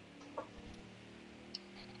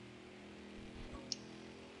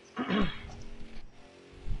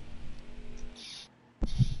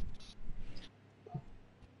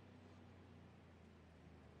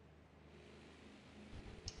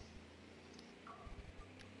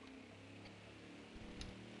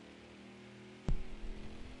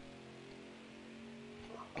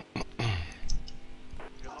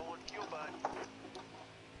 You're low on fuel, bud.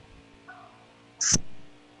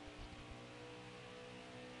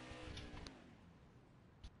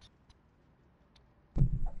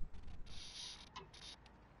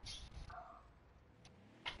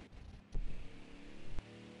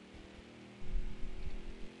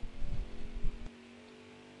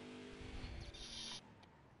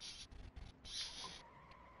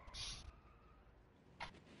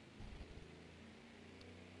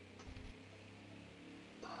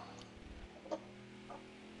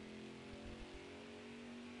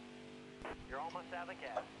 almost out of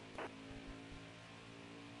gas.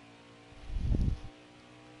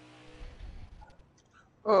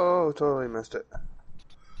 Oh, totally missed it.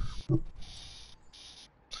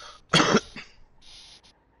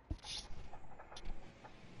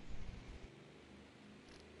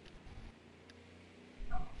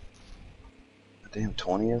 Damn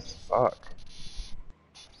 20th? Fuck.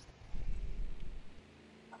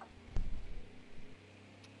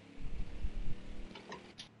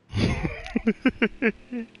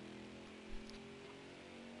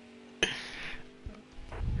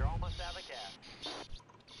 You're almost out of gas.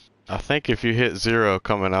 I think if you hit 0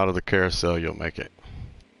 coming out of the carousel, you'll make it.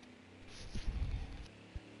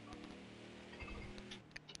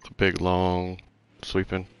 The big, long,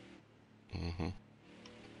 sweeping. Mm-hmm.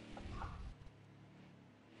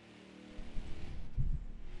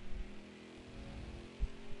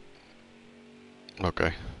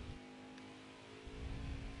 Okay.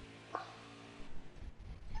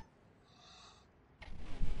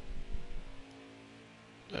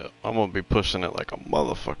 Yeah, I'm gonna be pushing it like a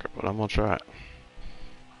motherfucker, but I'm gonna try it.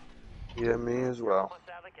 Yeah, me as well. Almost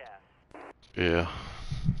out of gas. Yeah.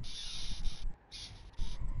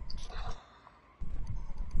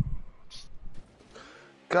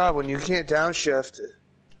 God, when you can't downshift,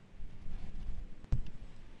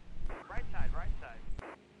 Right side, right side.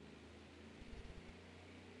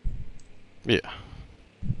 Yeah.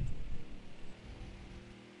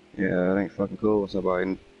 Yeah, it ain't fucking cool when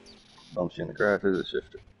somebody bumps you in the grass as a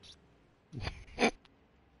shifter.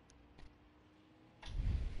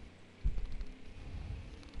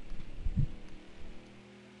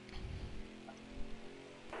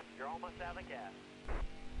 You're almost out of gas.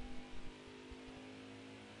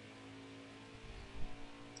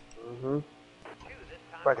 if Two this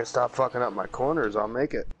time. I can stop fucking up my corners, I'll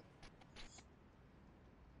make it.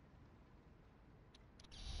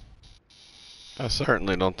 I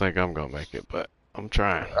certainly don't think I'm gonna make it, but I'm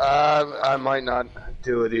trying. I might not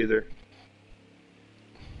do it either.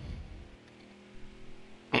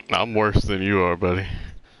 I'm worse than you are, buddy.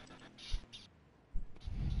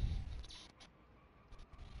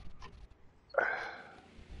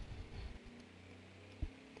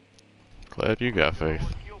 Glad you got faith.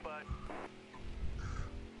 Fuel bud.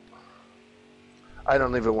 I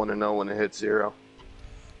don't even want to know when it hits 0.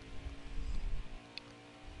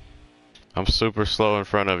 I'm super slow in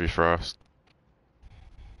front of you, Frost.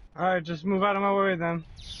 Alright, just move out of my way then.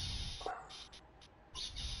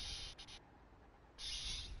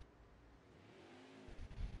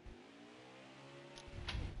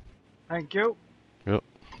 Thank you. Yep.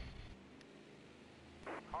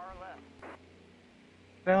 Car left.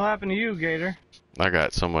 What the hell happened to you, Gator? I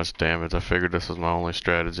got so much damage, I figured this was my only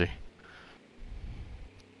strategy.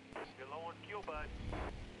 You're low on fuel bud.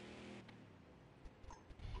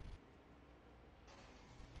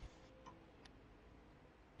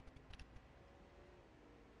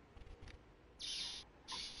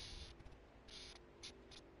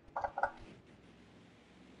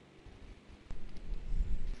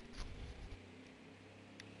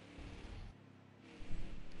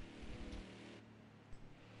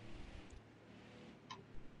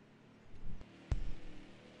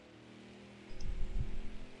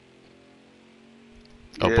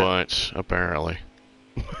 A Yeah. bunch, apparently.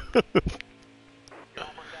 You're almost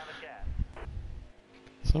out of gas.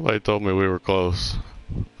 Somebody told me we were close.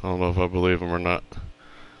 I don't know if I believe them or not.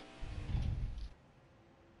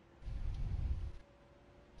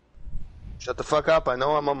 Shut the fuck up, I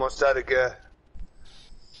know I'm almost out of gas.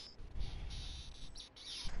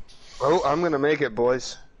 Oh, I'm gonna make it,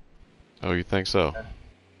 boys. Oh, you think so?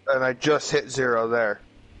 And I just hit 0 there.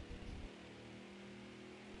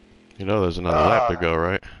 You know there's another lap to go,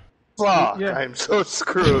 right? Fuck, Yeah. I'm so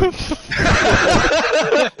screwed.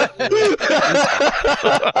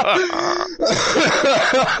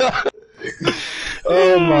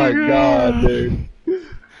 Oh my god, dude.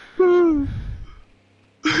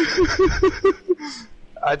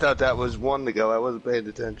 I thought that was 1 to go, I wasn't paying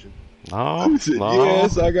attention. No, no.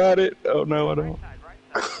 Yes, I got it. Oh no, I don't. Right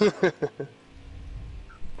side, right side.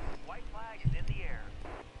 White flag is in the air.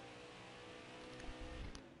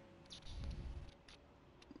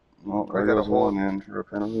 Well, I there got a goes hold- one in for a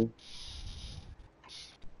penalty.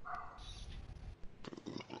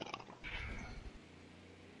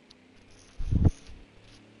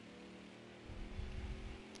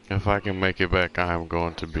 If I can make it back, I am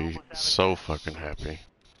going to be so fucking happy.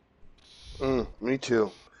 Me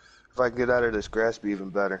too. If I can get out of this grass, be even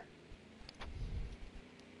better.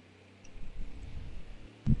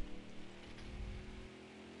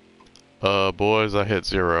 Boys, I hit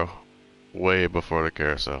 0 way before the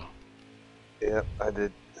carousel. Yep, I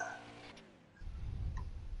did.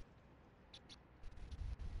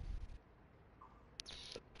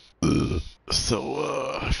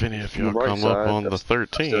 So, if any of On the y'all bright come up side, on the I still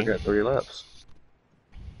 13, got 3 laps.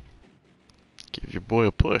 give your boy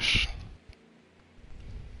a push.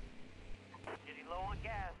 Getting low on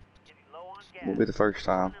gas. Getting low on gas. Won't be the first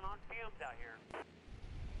time. Running on fumes out here.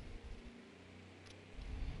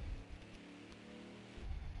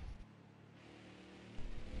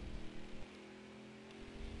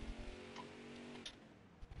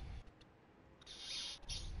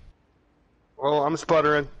 Well, I'm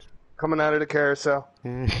sputtering. Coming out of the carousel.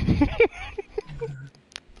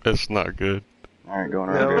 That's not good. Alright, going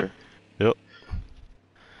around No. here. Yep.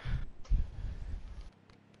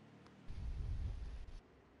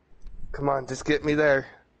 Come on, just get me there.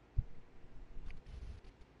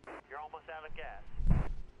 You're almost out of gas.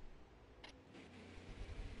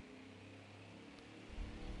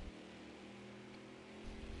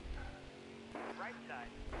 Right side.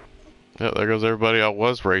 Yep, there goes everybody I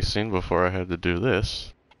was racing before I had to do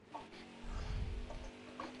this.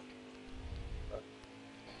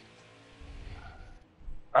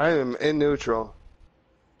 I am in neutral.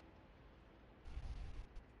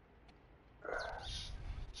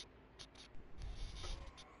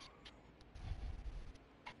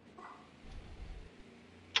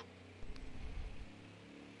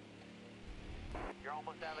 You're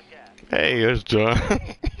almost out of gas. Hey, there's John.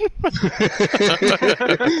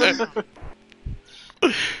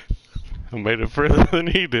 I made it further than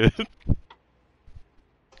he did.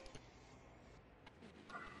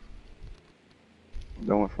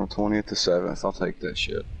 Going from 20th to 7th. I'll take that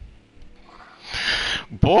shit.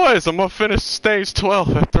 Boys, I'm gonna finish stage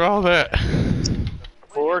 12 after all that.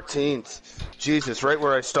 14th. Jesus, right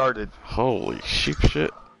where I started. Holy sheep shit.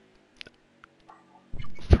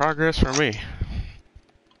 Progress for me.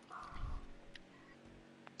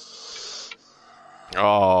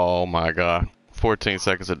 Oh my god. 14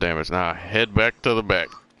 seconds of damage. Now head back to the back.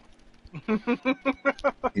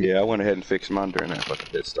 Yeah, I went ahead and fixed mine during that fucking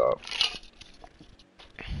pit stop.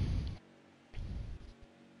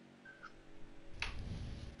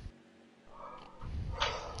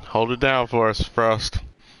 Hold it down for us, Frost.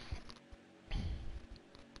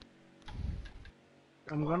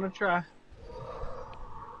 I'm gonna try.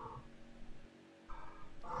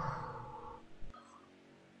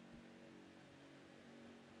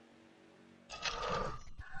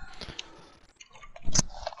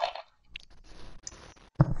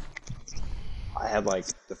 I had like,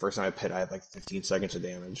 the first time I pit, I had like 15 seconds of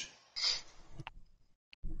damage.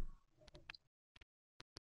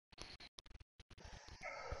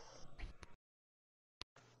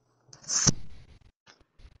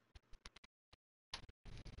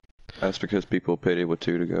 That's because people pitted with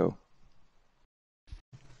 2 to go.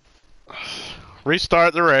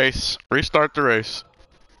 Restart the race. Restart the race.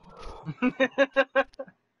 I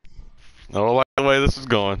don't like the way this is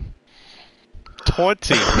going.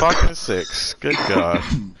 20 fucking 6. Good god.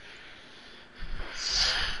 Almost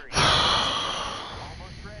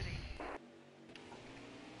ready.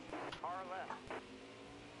 Car left.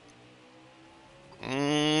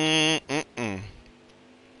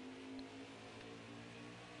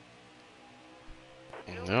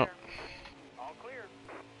 Still Yep. there. All clear.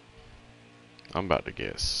 I'm about to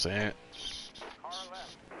get sent. Car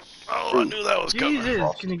left. Oh, I knew that was coming.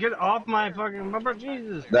 Jesus, can you get off my fucking bumper?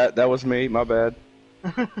 Jesus. That was me, my bad.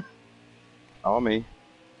 All me.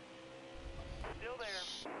 Still there.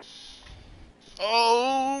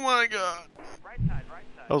 Oh my god. Right side, right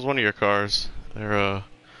side. That was one of your cars. They're,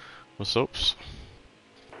 with soaps.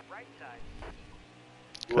 Right side.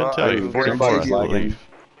 Couldn't tell you. Hey, 44, somebody's I lagging. believe.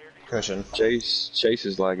 Cushion. Chase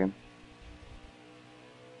is lagging.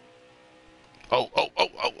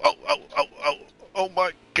 Oh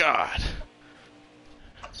my god.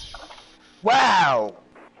 Wow!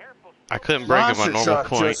 Careful. I couldn't break at my Monster normal truck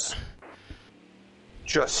point.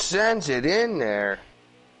 just sends it in there.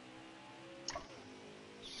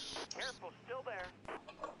 Careful. Still there.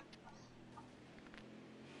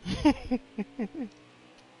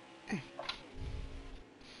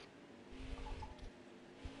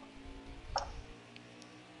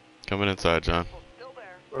 Coming inside, John. Still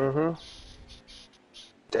there. Mm-hmm.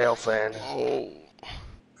 Dale fan. Oh.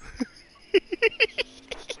 Clear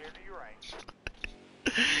to your right.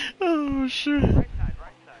 Oh shit. Right side, right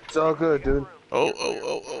side. It's all good, dude. Oh. Right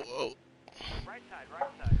side, right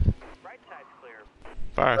side. Right side's clear.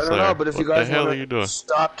 Fire I don't Slayer. know, but if what you guys the hell want are you to doing?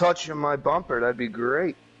 stop touching my bumper, that'd be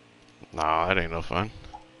great. Nah, that ain't no fun.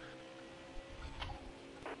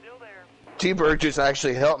 Still there. T-Bird just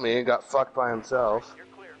actually helped me and got fucked by himself. You're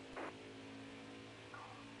clear.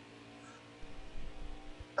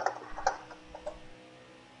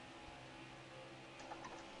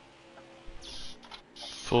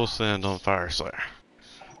 Full send on Fire Slayer.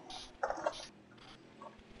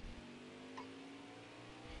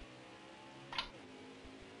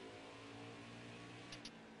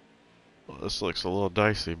 Well, this looks a little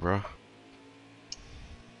dicey, bro.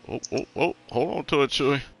 Oh, oh, oh, hold on to it,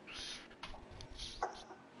 Chewy.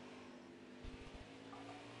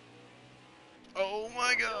 Oh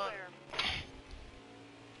my god.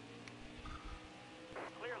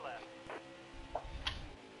 Clear left.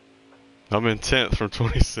 I'm in 10th from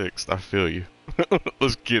 26th. I feel you.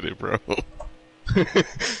 Let's get it, bro.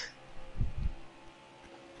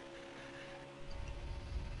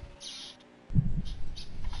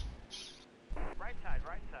 Right side,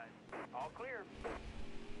 right side. All clear.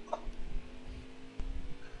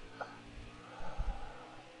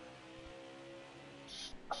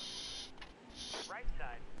 Right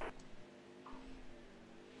side.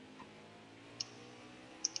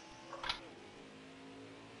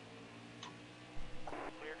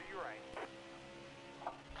 Clear to your right.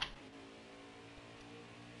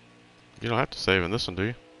 You don't have to save in this one, do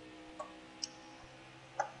you?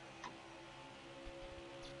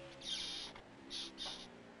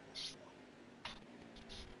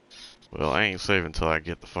 Well, I ain't saving until I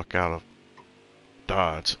get the fuck out of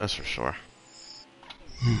Dodge, that's for sure.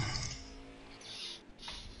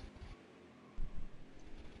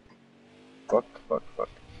 Fuck, fuck, fuck.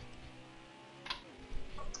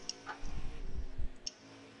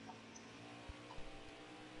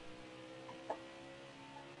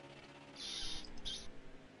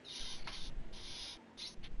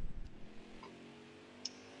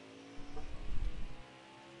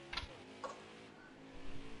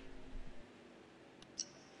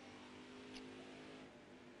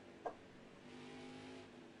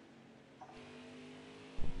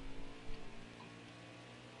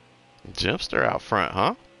 Jimster out front,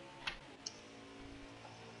 huh?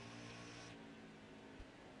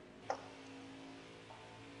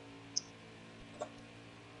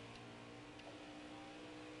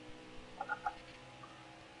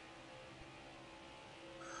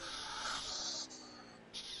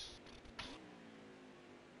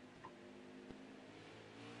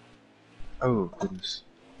 Oh, goodness.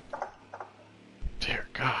 Dear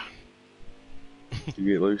God. Did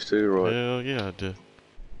you get loose too, or what? Hell yeah, I did.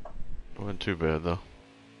 Wasn't too bad though.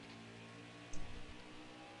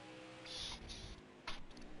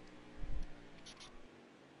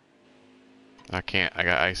 I can't. I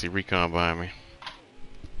got icy recon behind me.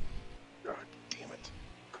 God damn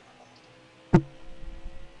it.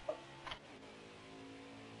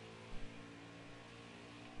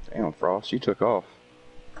 Damn, Frost, you took off.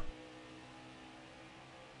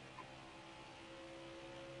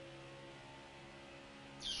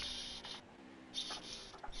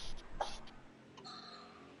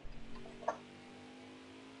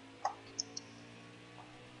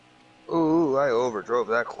 Ooh, I overdrove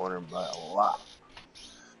that corner by a lot.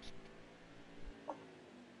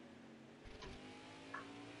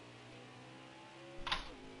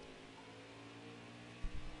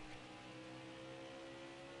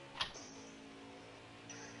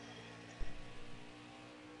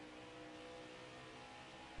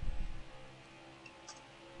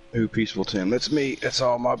 Ooh, Peaceful Tim. That's me. That's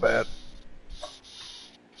all my bad.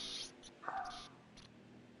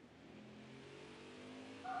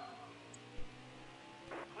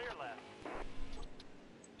 Clear left.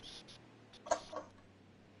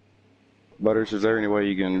 Butters, is there any way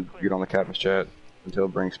you can get on the captain's chat until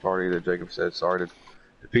Brinks party that Jacob said? Sorry to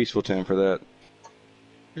Peaceful Tim for that.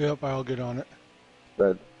 Yep, I'll get on it.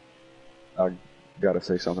 That I gotta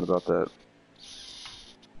say something about that.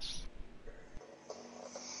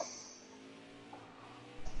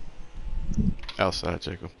 Outside,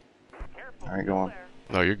 Jacob. Careful. All right, go on.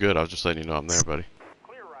 No, you're good. I was just letting you know I'm there, buddy.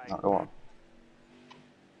 Clear right. No, go on.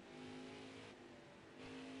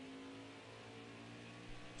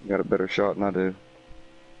 You got a better shot than I do.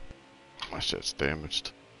 My shit's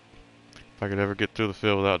damaged. If I could ever get through the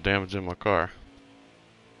field without damaging my car.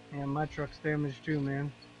 Yeah, my truck's damaged too,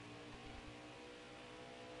 man.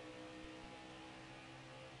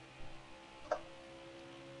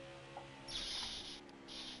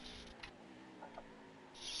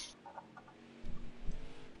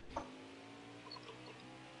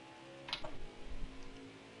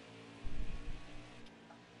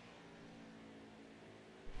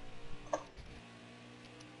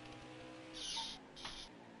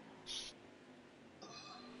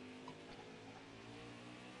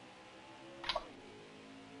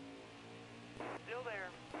 Still there.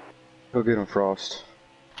 Go get him, Frost.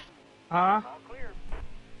 Huh? All clear.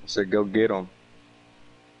 I said go get him.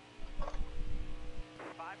 5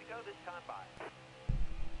 to go this time by.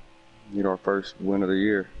 Get our first win of the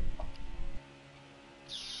year.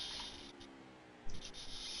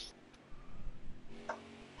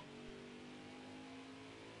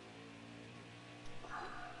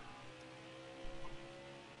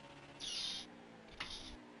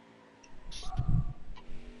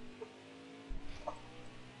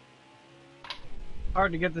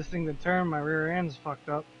 Hard to get this thing to turn. My rear end's fucked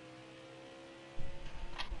up.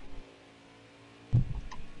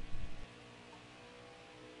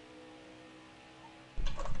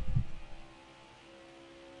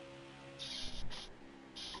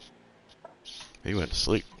 He went to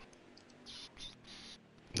sleep.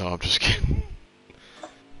 No, I'm just kidding.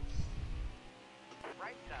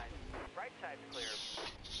 Right side's clear.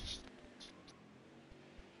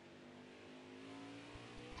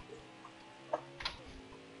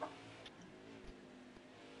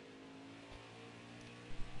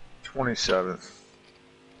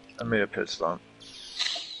 I made a pit stop.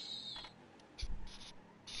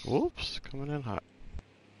 Whoops, coming in hot.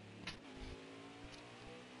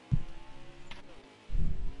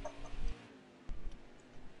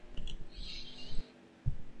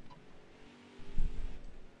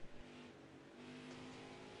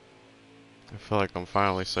 I feel like I'm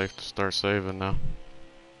finally safe to start saving now.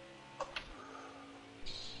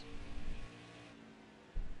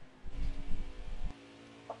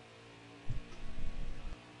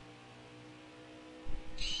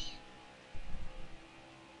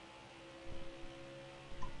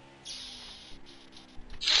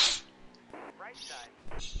 Right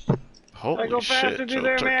side. Holy I go shit, faster through Joe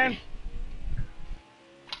there, Turkey. man.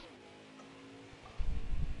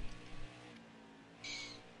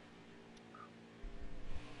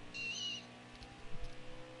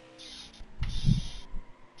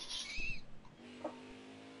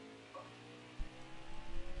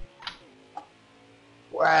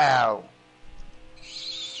 Wow.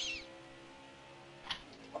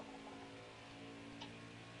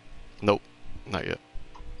 Nope, not yet.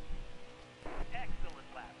 Excellent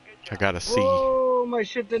lap. Good I job. gotta see Whoa, my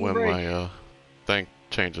shit didn't when break. my thing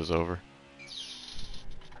changes over.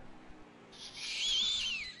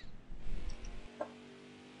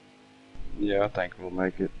 Yeah, I think we'll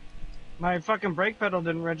make it. My fucking brake pedal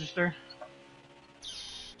didn't register.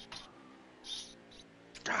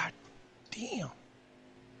 God damn.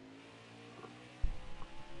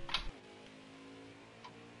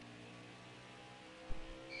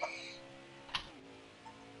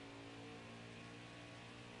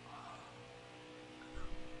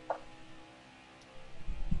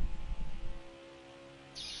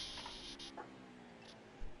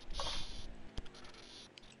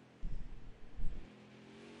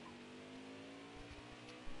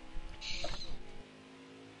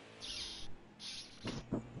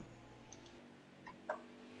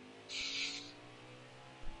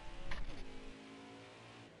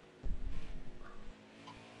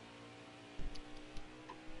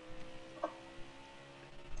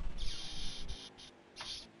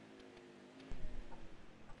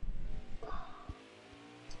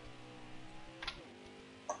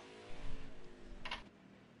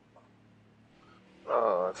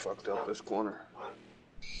 Oh, I fucked up this corner.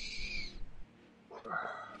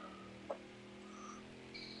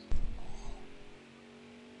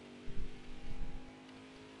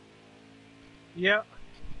 Yep.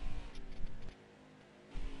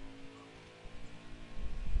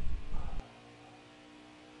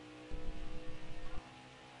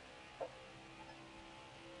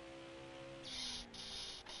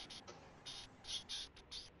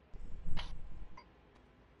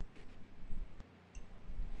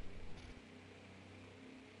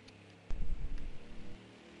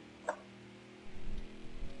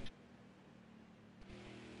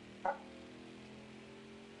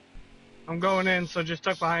 I'm going in, so just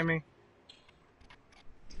tuck behind me.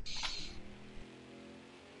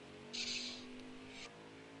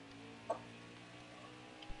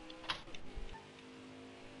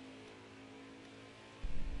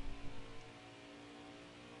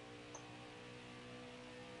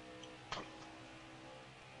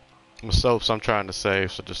 My soaps I'm trying to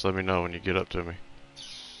save, so just let me know when you get up to me.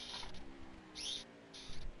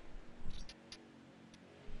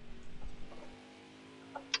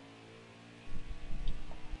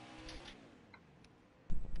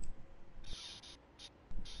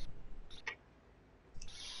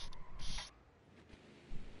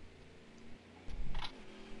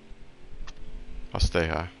 I'll stay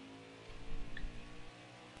high.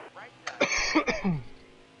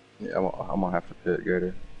 Yeah, I'm gonna have to pit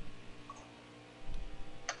Gator.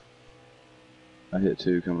 I hit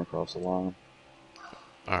 2 coming across the line.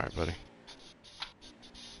 Alright, buddy.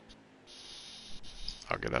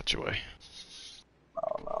 I'll get out your way.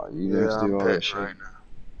 Oh no, you guys do I'm all that pitting shit. right now.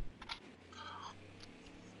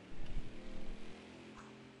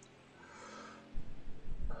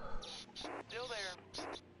 Still there.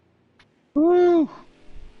 Woo!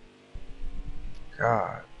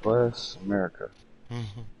 God. Bless America.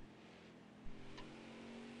 Mm-hmm.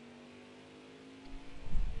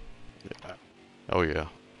 Yeah. Oh yeah.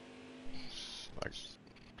 Like.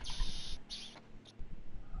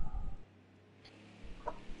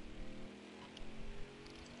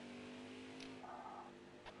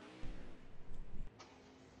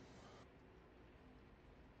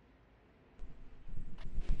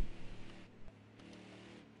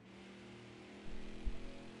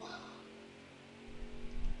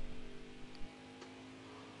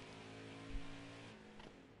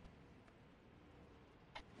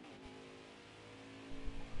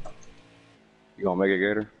 You gonna make it,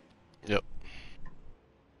 Gator? Yep.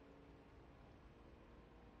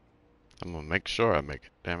 I'm gonna make sure I make it.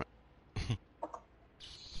 Damn it.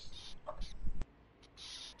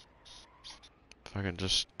 If I can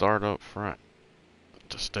just start up front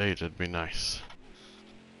the stage, it'd be nice.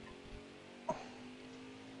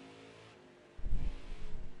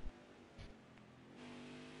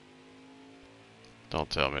 Don't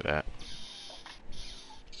tell me that.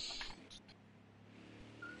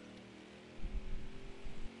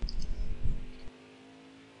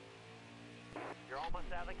 You're almost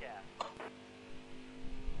out of gas.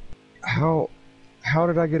 How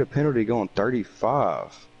did I get a penalty going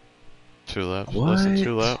 35? 2 laps? What? Less than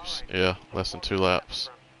 2 laps? Yeah, less than 2 laps.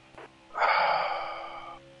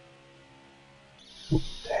 Damn.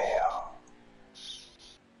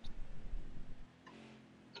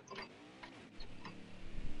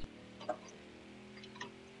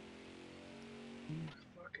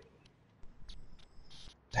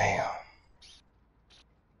 Damn.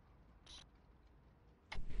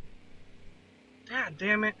 God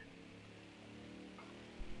damn it.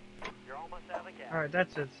 You're almost out of gas. Alright,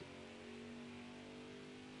 that's it.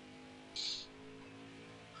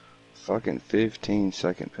 Fucking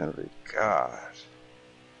 15-second penalty. God.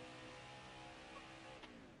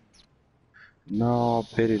 No,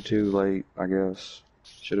 pitted too late, I guess.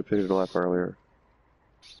 Should have pitted a lap earlier.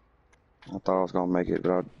 I thought I was gonna make it,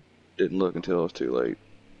 but I didn't look until it was too late.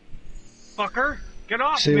 Fucker, get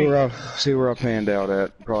off See me! where I panned out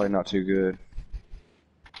at. Probably not too good.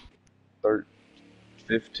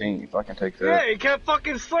 15, if I can take that. Yeah, he kept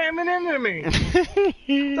fucking slamming into me!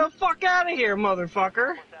 Get the fuck out of here, motherfucker!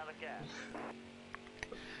 Almost out of gas.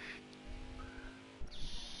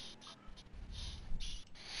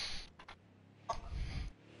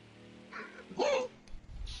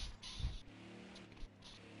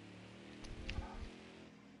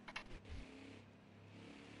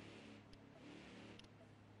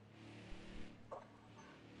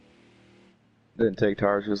 Didn't take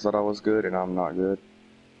tires, just thought I was good, and I'm not good.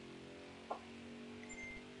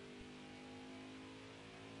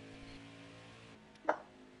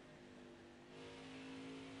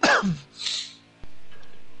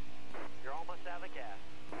 You're almost out of gas.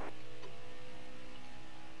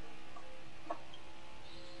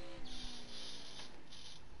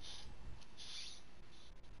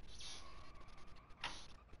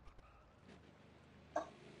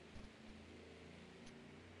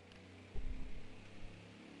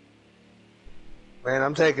 Man,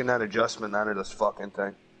 I'm taking that adjustment out of this fucking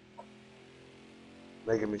thing.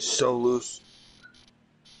 Making me so loose.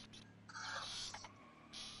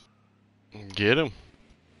 Get him.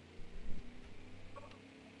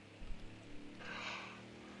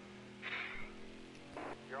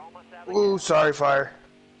 You're almost out of Ooh, gas. sorry, fire.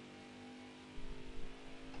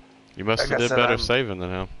 You must Like have I did said, better I'm- saving than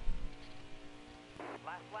him.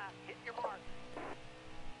 Last lap. Hit your mark.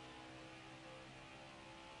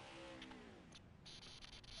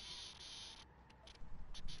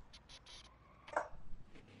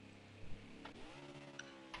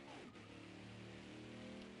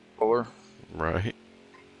 Fuller. Right.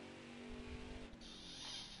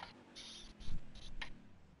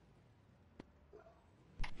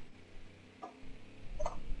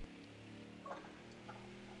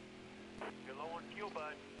 You're low on fuel,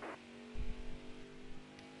 bud.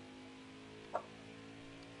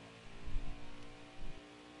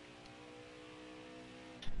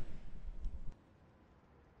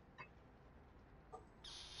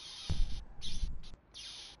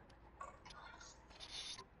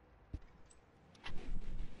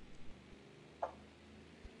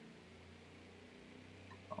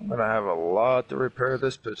 I'm gonna have a lot to repair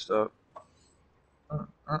this pit stop.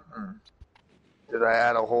 Did I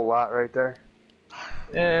add a whole lot right there?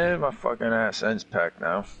 Yeah, my fucking ass ends packed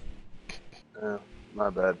now. Yeah. My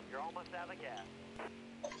bad. You're almost out of gas.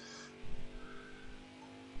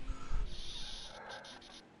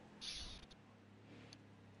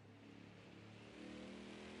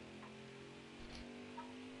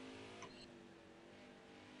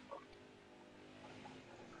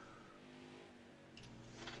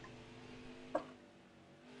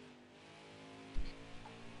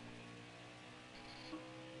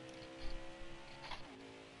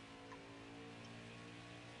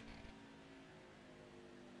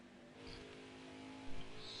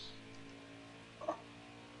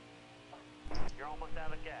 You're almost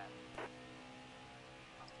out of gas.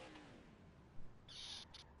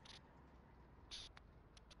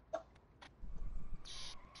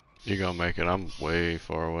 You gonna make it? I'm way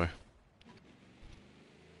far away.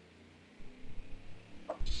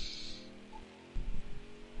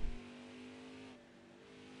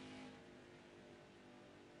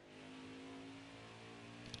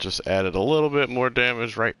 Just added a little bit more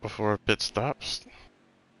damage right before pit stops.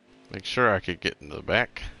 Make sure I could get in the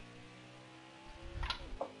back.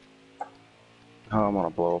 Oh, I'm gonna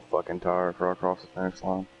blow a fucking tire for across the finish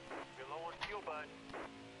line. You're low on fuel, bud.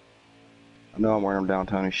 I know I'm wearing them down,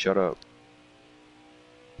 Tony. Shut up.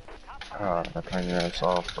 God, I turned your ass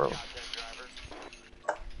off, bro.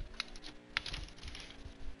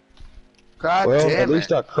 God Well, damn at it.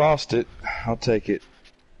 least I crossed it. I'll take it.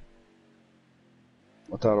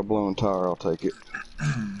 Without a blown tire, I'll take it.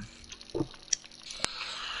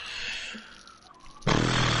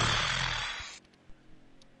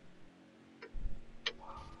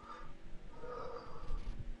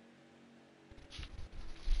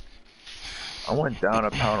 I went down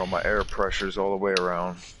a pound on my air pressures all the way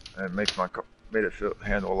around, and it makes made it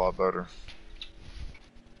handle a lot better.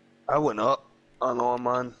 I went up on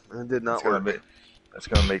mine, and it did not work. That's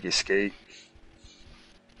gonna make you skate.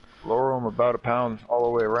 Lower them about a pound all the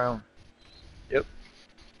way around. Yep.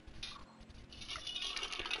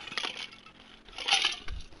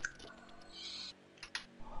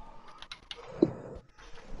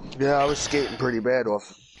 Yeah, I was skating pretty bad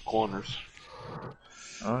off corners.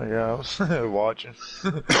 Oh yeah, I was watching.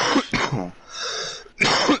 Coming to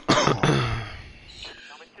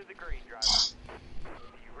the green, driver.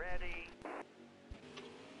 You ready?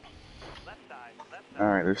 Left side, left side.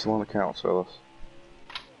 Alright, there's still on the counts, fellas.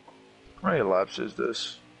 How many laps is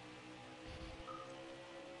this?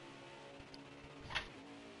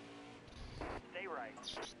 Stay right.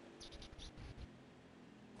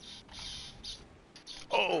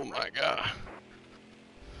 Oh my god.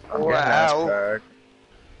 I'm getting ass Wow. back.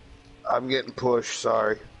 I'm getting pushed,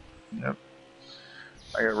 sorry. Yep.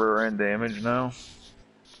 I got rear end damage now.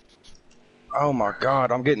 Oh my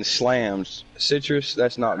god, I'm getting slammed. Citrus,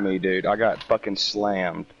 that's not me, dude. I got fucking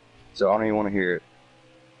slammed. So I don't even want to hear it.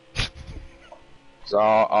 So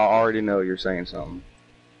I already know you're saying something.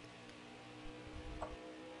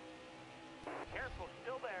 Careful,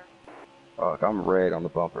 still there. Fuck, I'm red on the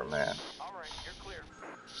bumper, man. Alright, you're clear.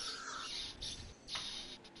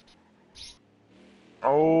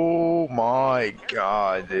 Oh my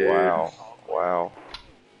god, dude. Wow. Wow.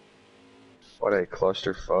 What a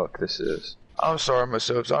clusterfuck this is. I'm sorry,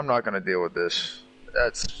 myself. I'm not gonna deal with this.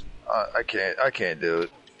 That's I can't do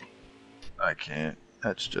it. I can't.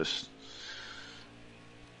 That's just.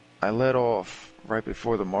 I let off right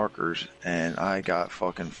before the markers, and I got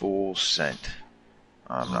fucking full sent.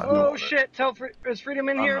 I'm not. Oh doing it. shit! Is Freedom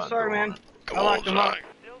in I'm here? not Sorry, doing man. it. Come I on, locked him up. Johnny.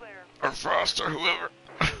 Or Frost or whoever.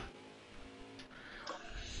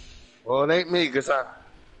 Well, it ain't me, because I...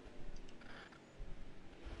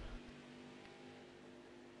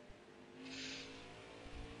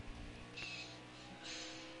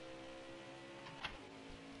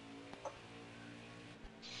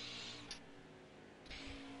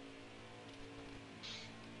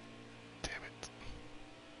 Damn it.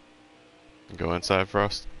 Go inside,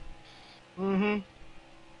 Frost. Mm-hmm.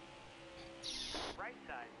 Right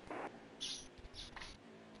side.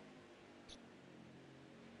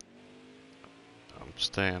 I'm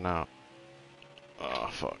staying out. Oh,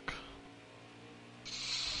 fuck.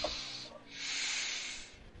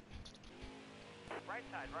 Right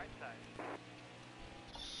side, right side.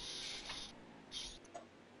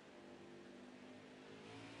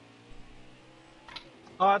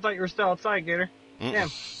 Oh, I thought you were still outside, Gator. Mm-mm. Damn.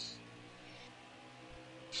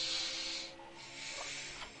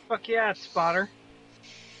 Fuck yeah, spotter.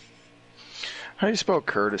 How do you spell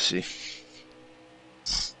courtesy?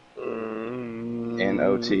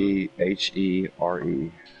 Nothere. Right side.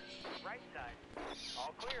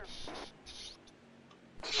 All clear.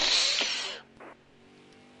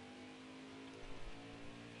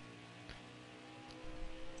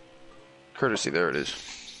 Courtesy, there it is.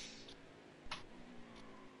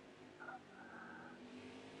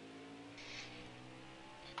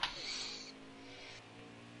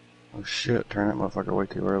 Oh shit, turn that motherfucker way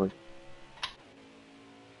too early.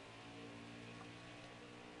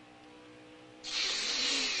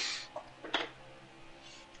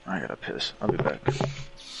 I gotta piss. I'll be back.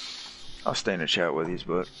 I'll stay in the chat with you,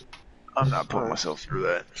 but I'm not putting myself through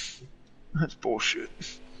that. That's bullshit.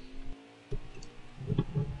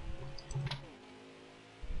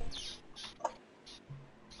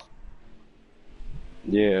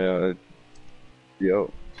 Yeah, yep.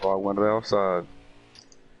 So I went to the outside.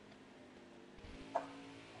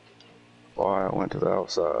 Why I went to the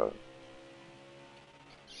outside.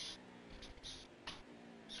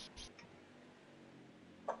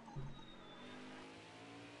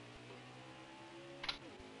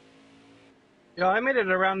 Yo, I made it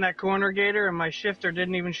around that corner, Gator, and my shifter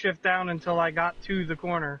didn't even shift down until I got to the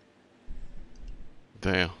corner.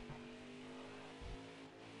 Damn.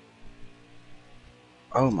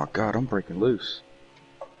 Oh my god, I'm breaking loose.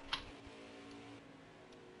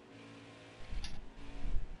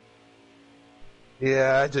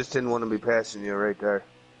 Yeah, I just didn't want to be passing you right there.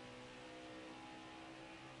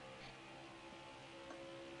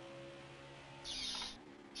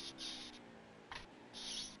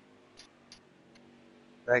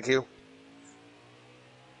 Thank you.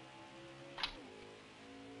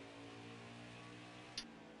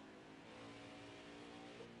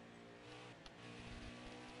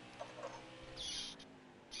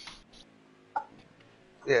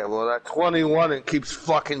 Yeah, well, that 21 it keeps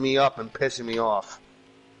fucking me up and pissing me off.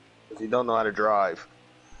 Because he don't know how to drive.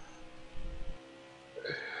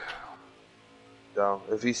 So,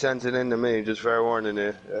 if he sends it in to me, just fair warning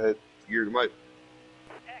you, you might...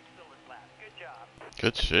 Excellent lap. Good job.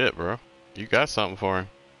 Good shit, bro. You got something for him.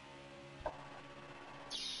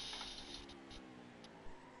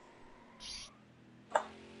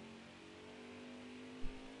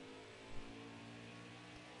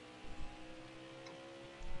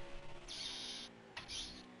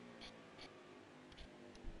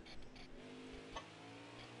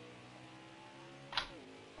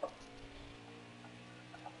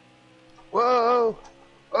 Whoa!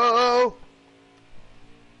 Oh!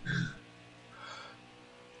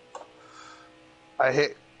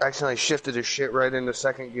 I accidentally shifted his shit right into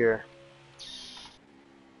second gear.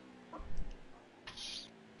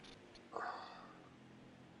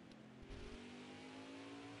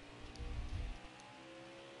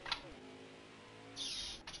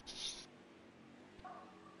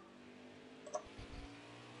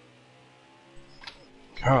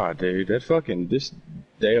 God, dude, that fucking, this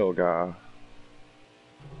Dale guy.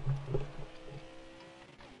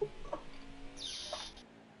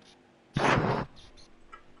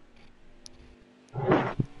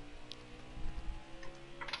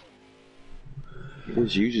 He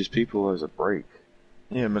just uses people as a break.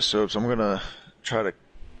 Yeah, Miss Soaps, I'm gonna try to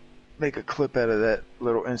make a clip out of that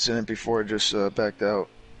little incident before I just backed out,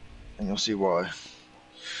 and you'll see why.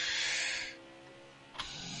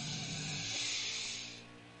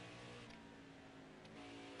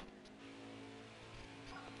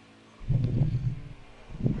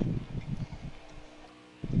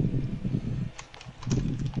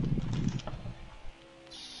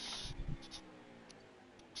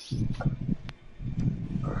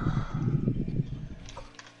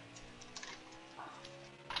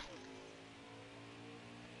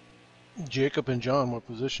 Jacob and John, what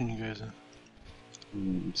position you guys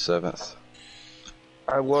in? 7th.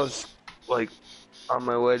 I was, like, on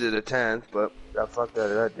my way to the 10th, but got fucked out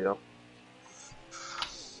of that deal.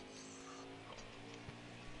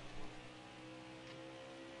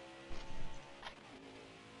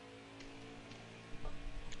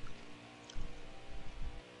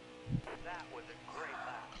 That was a great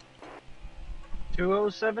lap.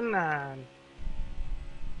 2079.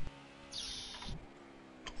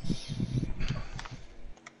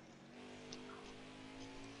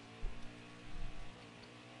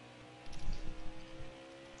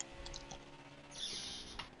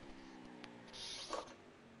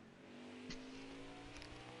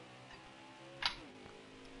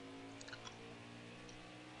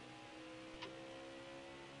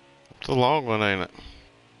 It's a long one, ain't it?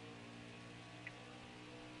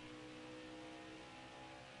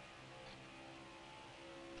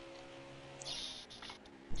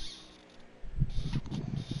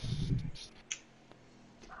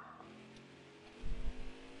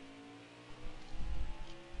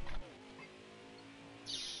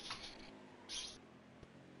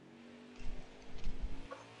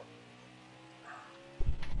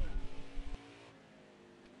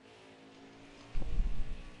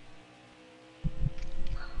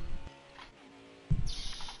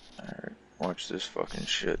 Alright, watch this fucking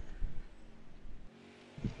shit.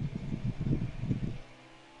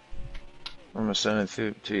 I'm gonna send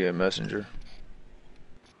it to you a messenger.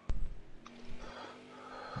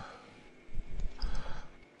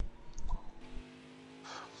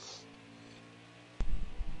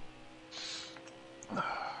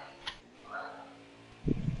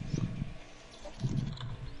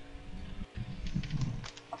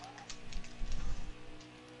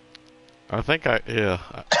 I think I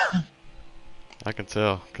can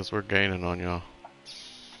tell because we're gaining on y'all.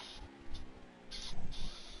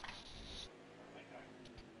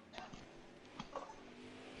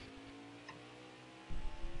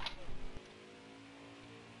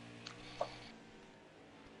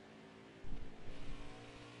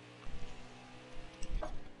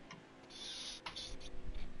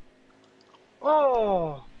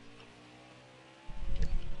 Oh.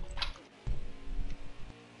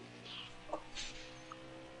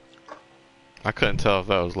 I couldn't tell if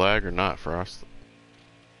that was lag or not for us.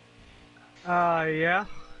 Yeah.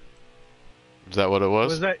 Is that what it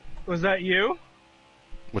was? Was that you?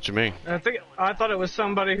 What you mean? I thought it was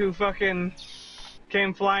somebody who fucking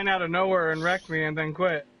came flying out of nowhere and wrecked me and then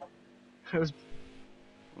quit. It was.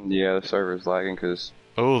 Yeah, the server's lagging because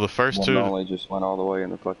Oh, the first two. only just went all the way in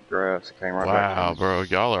the fucking grass. It came right back Wow, down. bro,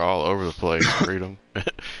 y'all are all over the place. Freedom,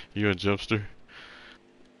 you and Jimster.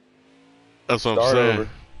 That's what I'm Start saying. over.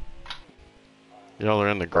 Y'all are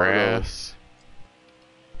in the Start over. grass.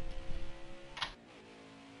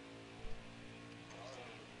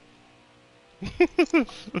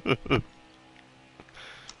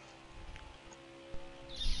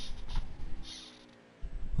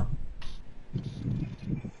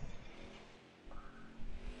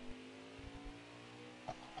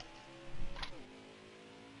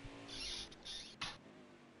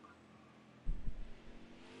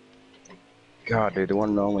 God, dude, the one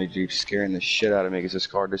and only Jeep's scaring the shit out of me because this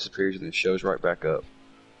car disappears and it shows right back up.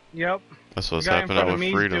 Yep. That's what's the guy in front happening of with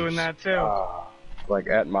me's Freedom. doing that too. Like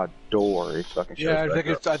at my door, it fucking shows Yeah, back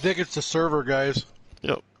up. I think it's the server guys.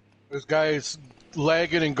 Yep. This guy's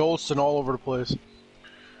lagging and ghosting all over the place.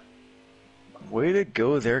 Way to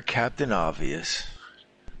go there, Captain Obvious.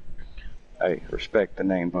 Hey, respect the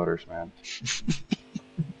name Butters, man.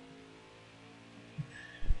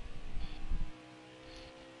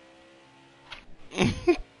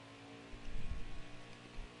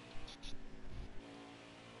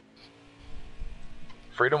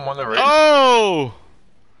 Freedom won the race. Oh!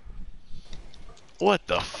 What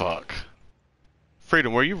the fuck?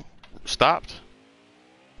 Freedom, were you stopped?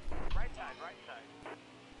 Right side, right side.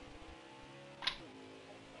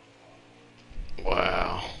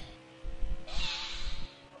 Wow.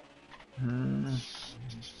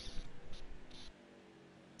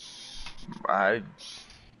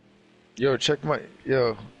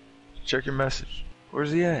 Check your message.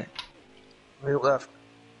 Where's he at? He left.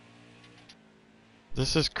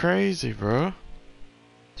 This is crazy, bro.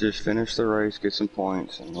 Just finish the race, get some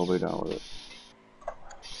points, and we'll be done with it.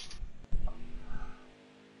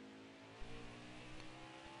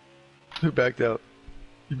 Who backed out?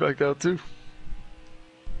 You backed out too?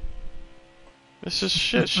 This is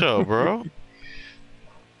shit show, bro.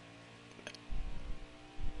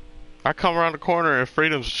 I come around the corner and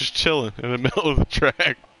Freedom's just chilling in the middle of the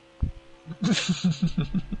track.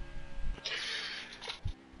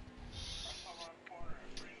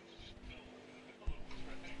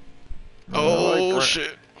 Oh,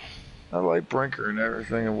 shit. I like Brinker and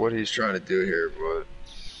everything and what he's trying to do here, but...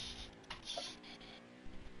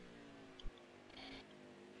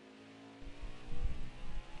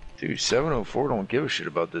 Dude, 704 don't give a shit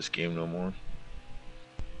about this game no more.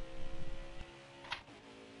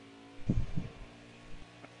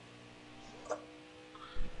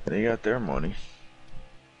 They got their money.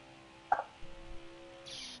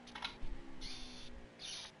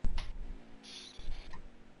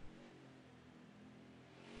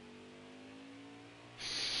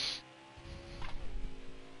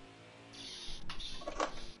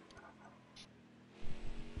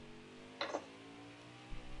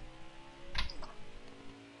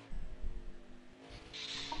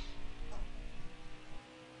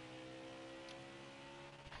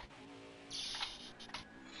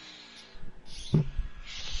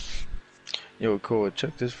 Yo, Cole,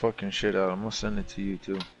 check this fucking shit out. I'm gonna send it to you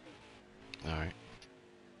too. Alright.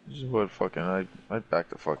 This is what fucking I'd back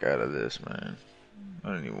the fuck out of this, man. I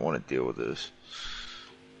don't even want to deal with this.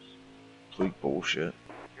 Complete bullshit.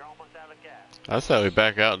 You're almost out of gas. I say we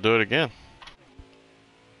back out and do it again.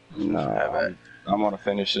 No, I'm gonna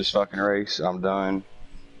finish this fucking race. I'm done.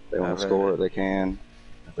 They want to score it, they can.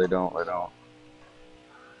 If they don't, they don't.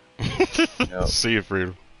 Yep. See you,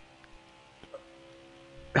 Freedom.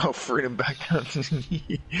 Oh, Freedom back down.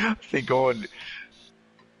 I think on.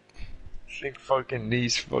 think fucking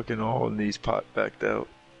knees, fucking all knees pot backed out.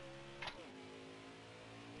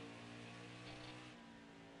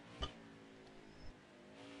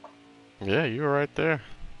 Yeah, you were right there.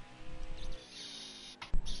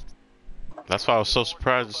 That's why I was so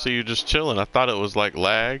surprised to see you just chilling. I thought it was like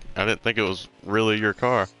lag. I didn't think it was really your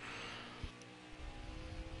car.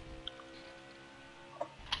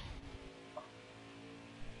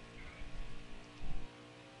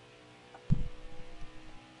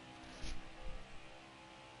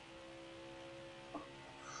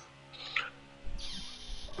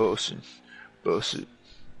 Bosun,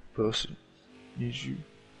 need you,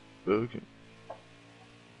 Bosun.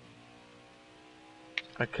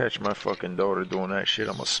 I catch my fucking daughter doing that shit,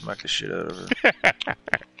 I'm gonna smack the shit out of her.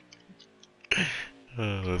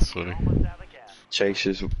 Oh, that's funny. Chase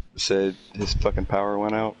just said his fucking power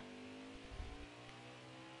went out.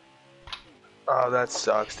 Oh, that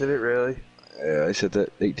sucks. Did it really? Yeah, I said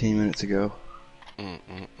that 18 minutes ago.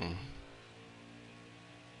 Mm-mm-mm.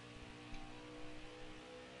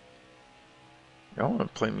 I want to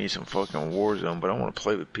play me some fucking Warzone, but I want to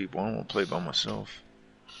play with people. I don't want to play by myself.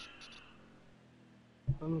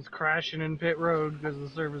 Someone's crashing in pit road because the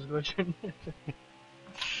server's glitching.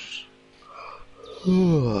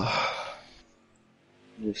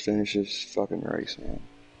 Just finish this fucking race, man.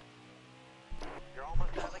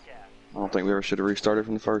 I don't think we ever should have restarted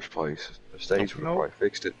from the first place. The stage would have probably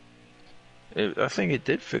fixed it. I think it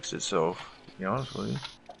did fix itself, to be honest with you.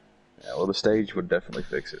 Yeah, well, the stage would definitely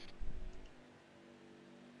fix it.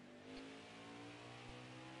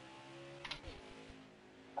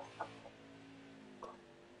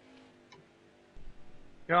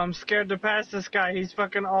 Yo, I'm scared to pass this guy. He's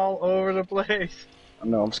fucking all over the place. I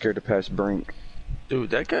know, I'm scared to pass Brink.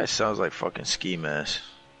 Dude, that guy sounds like fucking Ski Mask.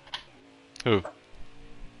 Who?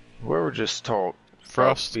 Whoever just talked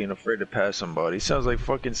Frost? about being afraid to pass somebody. Sounds like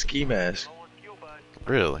fucking Ski Mask.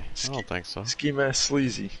 Really? I don't think so. Ski Mask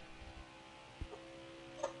Sleazy.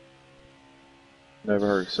 Never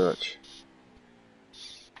heard of such.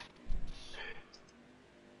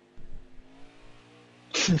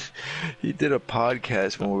 He did a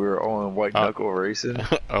podcast when we were all in White Knuckle racing.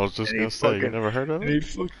 I was just gonna say, you never heard of it?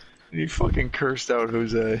 He fucking cursed out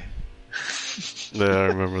Jose. Yeah, I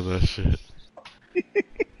remember that shit.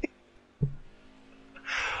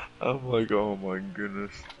 I'm like, oh my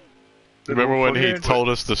goodness. Remember when he told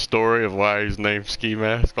us the story of why he's named Ski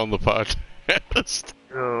Mask on the podcast?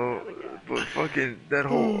 No, but fucking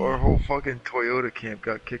our whole fucking Toyota camp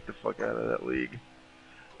got kicked the fuck out of that league.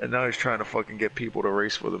 And now he's trying to fucking get people to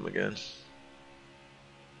race with him again.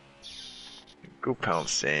 Go pound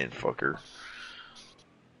sand, fucker.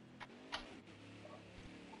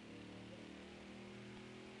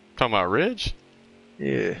 Talking about Ridge?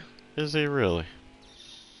 Yeah. Is he really?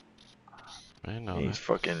 I know He's that.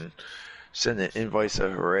 fucking sending invites to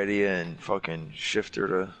Heredia and fucking Shifter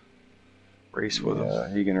to race with him.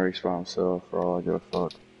 Yeah, he can race by himself for all I give a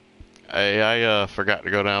fuck. Hey, I forgot to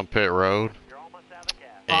go down pit road.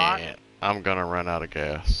 And I'm gonna run out of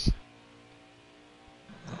gas.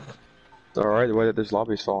 It's alright, the way that this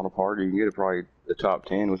lobby's falling apart, you can get it probably the top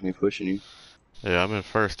 10 with me pushing you. Yeah, I'm in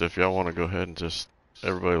first if y'all want to go ahead and just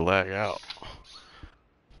everybody lag out.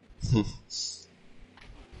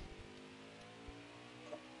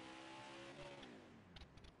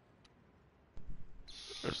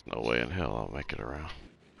 There's no way in hell I'll make it around.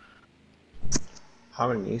 How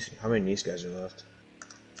many Nice guys are left?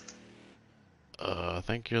 I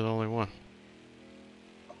think you're the only one.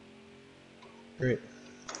 Great.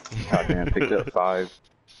 Goddamn, picked up 5,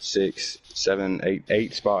 6, 7,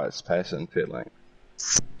 8 spots passing pit lane.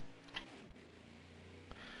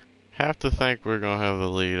 Have to think we're gonna have the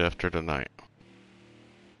lead after tonight.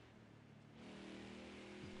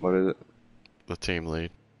 What is it? The team lead.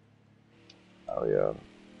 Oh yeah.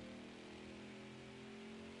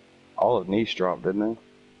 All of Nice dropped, didn't they?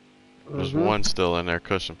 There's one still in there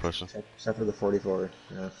pushing. Except for the 44.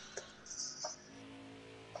 Yeah.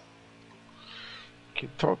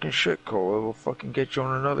 Keep talking shit, Cole. We'll fucking get you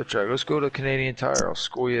on another track. Let's go to Canadian Tire. I'll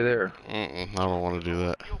school you there. I don't want to do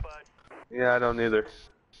that. Yeah, I don't either.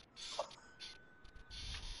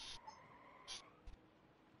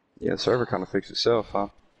 Yeah, the server kind of fixed itself, huh?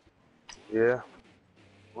 Yeah, a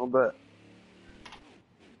little bit.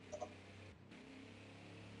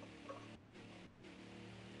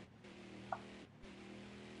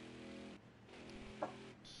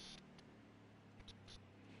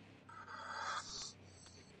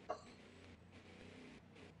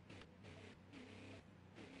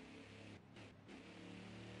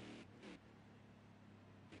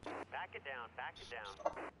 Back it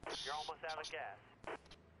down. You're almost out of gas.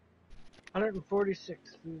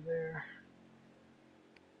 146 through there.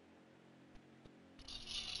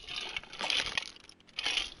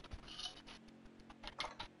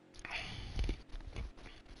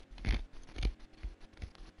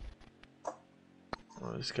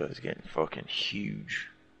 Oh, this guy's getting fucking huge.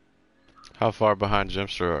 How far behind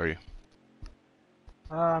Jimster are you?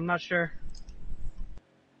 I'm not sure.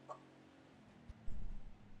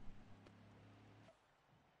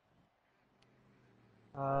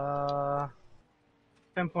 Uh,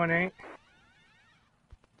 10.8.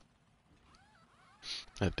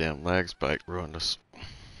 That damn lag spike ruined us.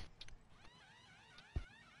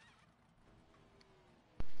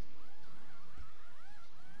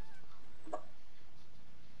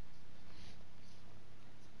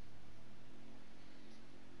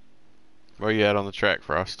 Where you at on the track,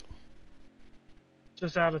 Frost?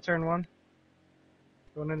 Just out of turn 1.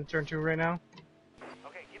 Going into turn 2 right now.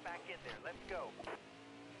 Okay, get back in there. Let's go.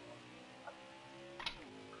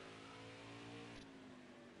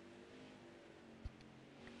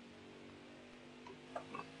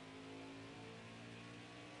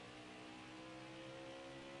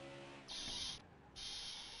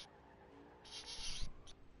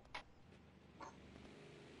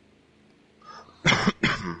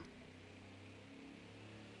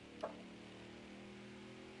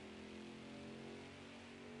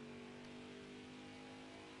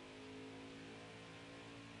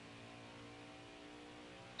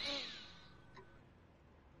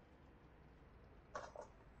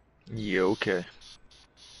 Yeah, okay.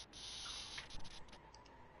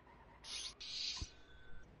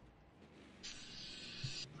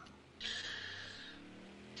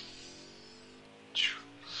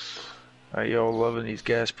 How y'all loving these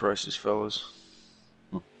gas prices, fellas?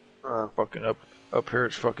 Fucking up here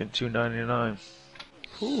it's fucking $2.99.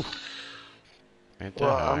 Whew. Ain't that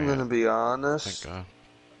Well, high I'm yet. gonna be Thank honest. God.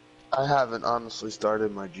 I haven't honestly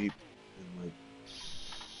started my Jeep in like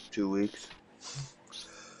 2 weeks.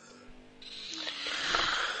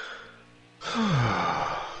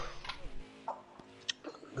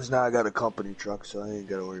 Cause now I got a company truck, so I ain't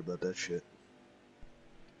gotta worry about that shit.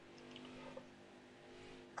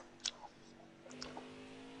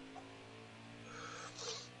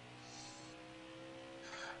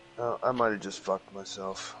 I might have just fucked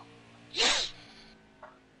myself.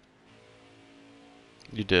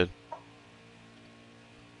 You did.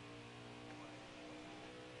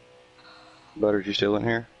 Butters, you still in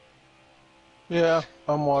here? Yeah,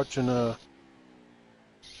 I'm watching. I'm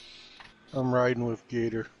riding with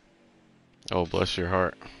Gator. Oh, bless your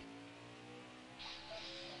heart.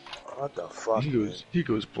 What the fuck? He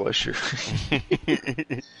goes, bless you.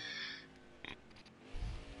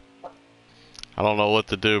 I don't know what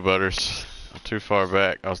to do, Butters. I'm too far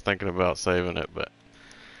back. I was thinking about saving it, but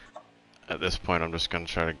at this point, I'm just gonna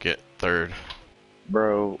try to get third.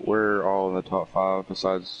 Bro, we're all in the top 5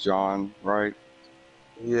 besides John, right?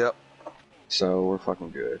 Yep. So we're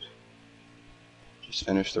fucking good. Just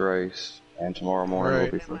finish the race, and tomorrow morning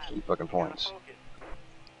Right. we'll be first in fucking points.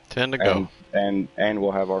 10 to go. And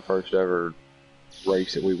we'll have our first ever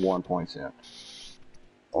race that we won points in.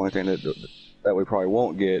 Only thing that we probably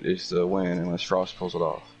won't get is the win unless Frost pulls it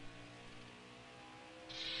off.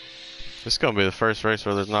 This is gonna be the first race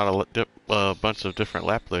where there's not a bunch of different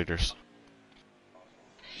lap leaders.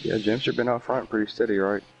 Yeah, Jimster been out front pretty steady,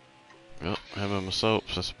 right? Yep, him and my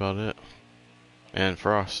soaps, that's about it. And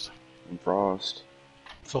Frost. And Frost.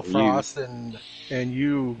 So You. Frost and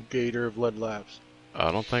you, Gator, have led laps.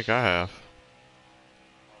 I don't think I have.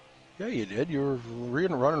 Yeah, you did. You were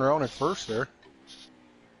running around at first there.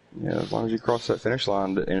 Yeah, as long as you cross that finish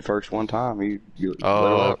line in first one time, you Oh,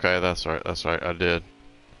 let it up. okay, that's right, I did.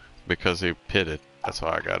 Because he pitted, that's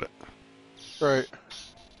why I got it. Right.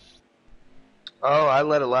 Oh, I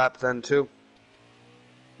led a lap then too.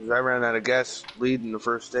 Cause I ran out of gas leading the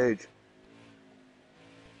first stage.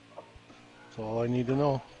 That's all I need to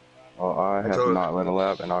know. Well, I have told- not led a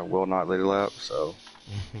lap, and I will not lead a lap, so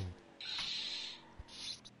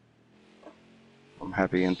I'm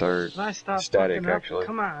happy in third. Can I stop Static, fucking up? actually.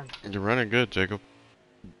 Come on. You're running good, Jacob.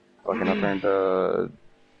 Fucking up into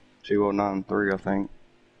 2:09.3, I think.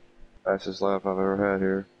 Fastest lap I've ever had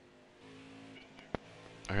here.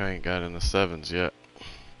 I ain't got in the 7s yet.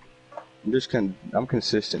 I'm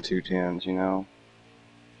consistent 2:10s, you know.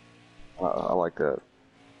 I like that.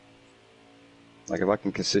 Like if I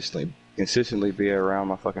can consistently be around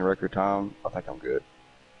my fucking record time, I think I'm good.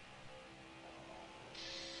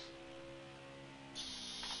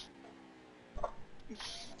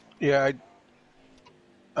 Yeah,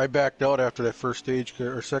 I backed out after that first stage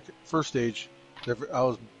first stage. I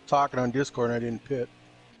was talking on Discord and I didn't pit.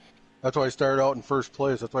 That's why I started out in first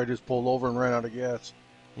place. That's why I just pulled over and ran out of gas.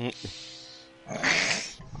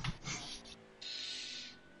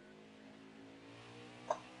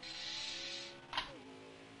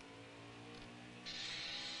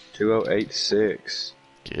 2086.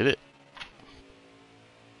 Get it.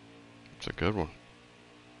 It's a good one.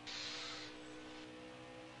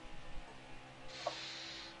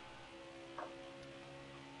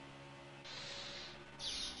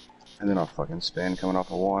 And then I'll fucking spin coming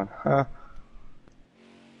off a 1. Huh.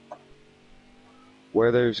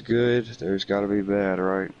 Where there's good, there's gotta be bad,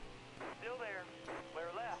 right? Still there. Clear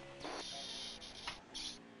left.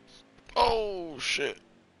 Oh shit!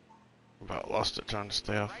 About lost it trying to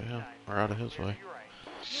stay off of him or out of his Clear way. to your right.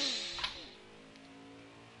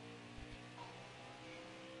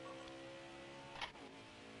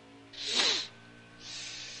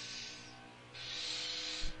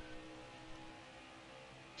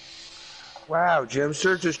 Wow, Jim,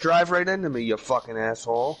 sir, just drive right into me, you fucking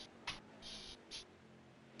asshole.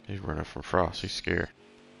 He's running from Frost. He's scared.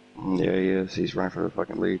 Yeah, he is. He's running for the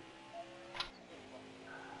fucking lead.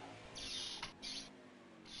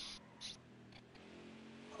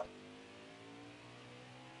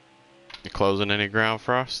 You closing any ground,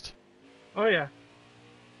 Frost? Oh yeah.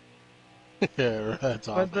 Yeah, that's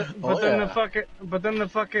awesome. But then the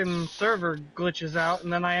fucking server glitches out,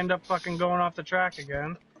 and then I end up fucking going off the track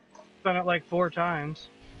again. Done it like 4 times.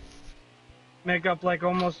 Make up like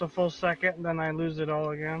almost a full second, and then I lose it all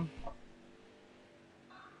again.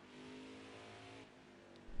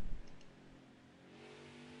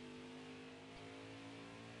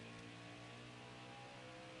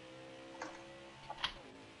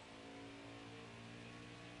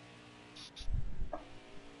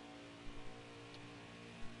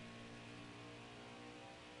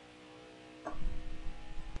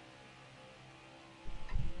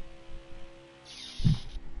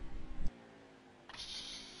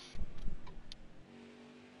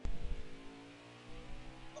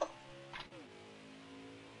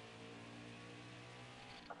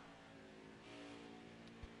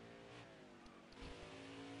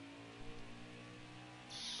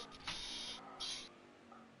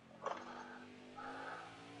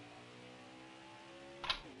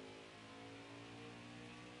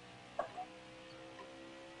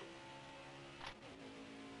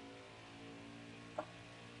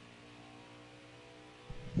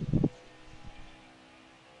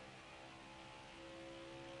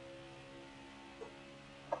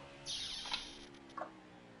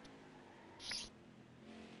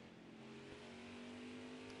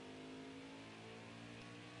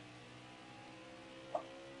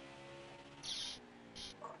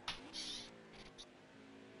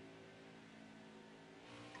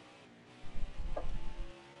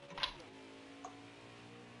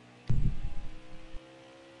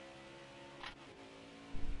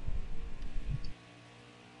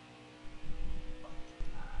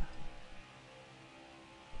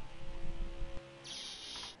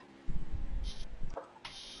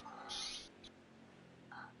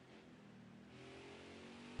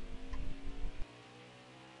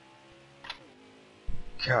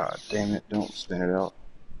 God damn it, don't spin it out.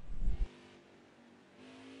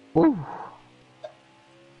 Woo!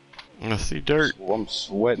 I see dirt. I'm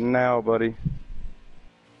sweating now, buddy.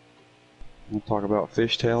 We'll talk about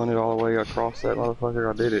fishtailing it all the way across that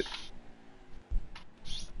motherfucker. I did it.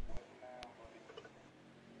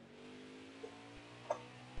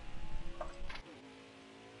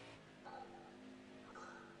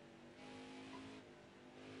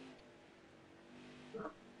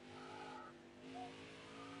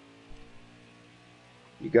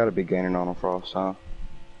 You gotta be gaining on a Frost, huh?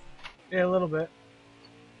 Yeah, a little bit.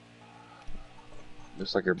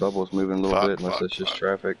 Looks like your bubble's moving a little bit, unless it's just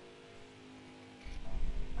traffic.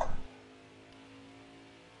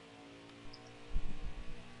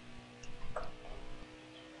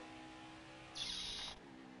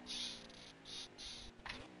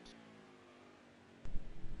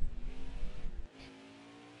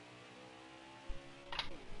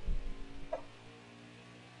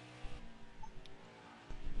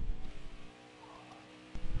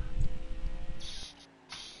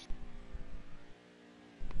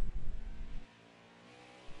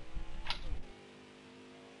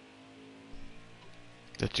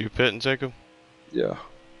 That you pitting, Jacob? Yeah.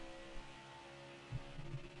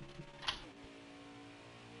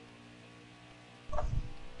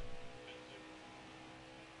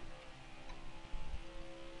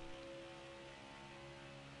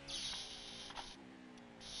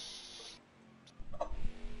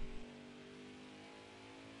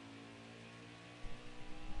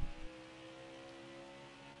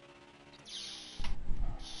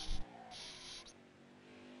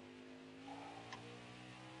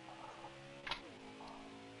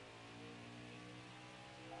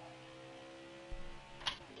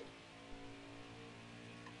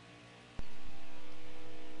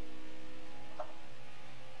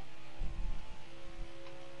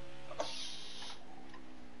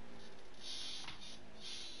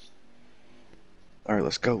 All right,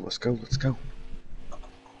 let's go. Let's go. Let's go.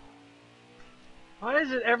 Why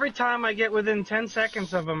is it every time I get within 10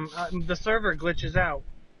 seconds of them, the server glitches out?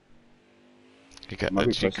 You got Might that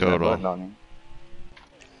be cheat pushing that code button on. on you.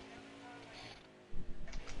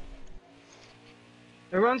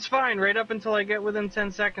 It runs fine right up until I get within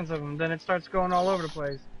 10 seconds of them. Then it starts going all over the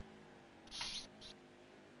place.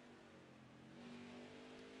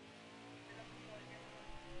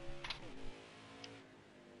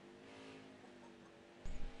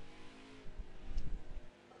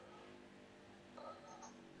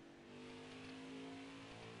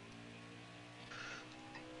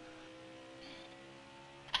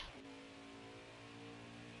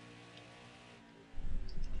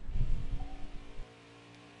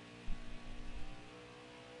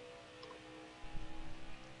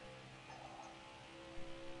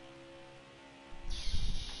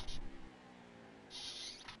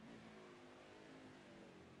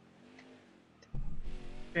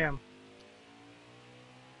 Damn.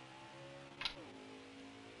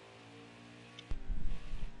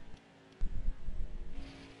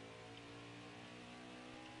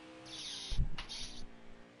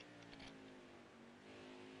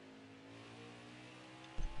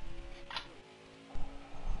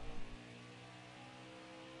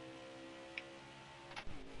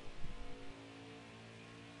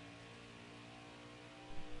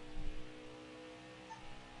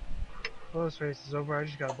 Well, this race is over. I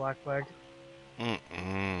just got a black flag.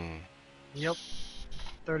 Yep.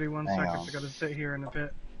 31 Damn. seconds. I gotta sit here in a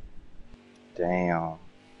bit. Damn.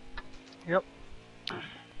 Yep.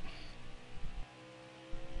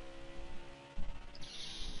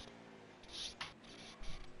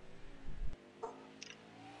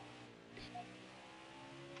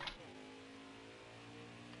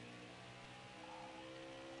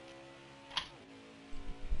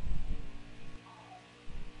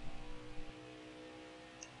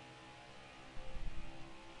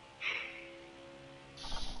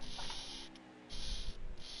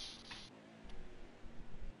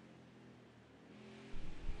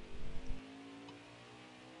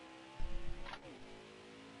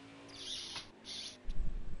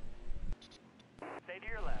 Stay to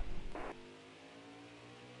your left.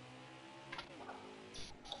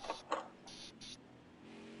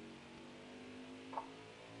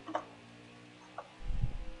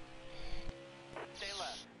 Stay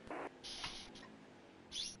left.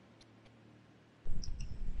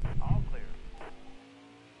 All clear.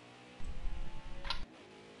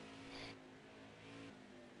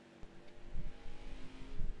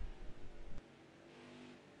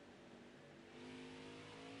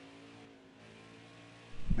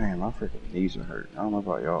 Man, my freaking knees are hurting. I don't know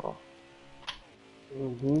about y'all.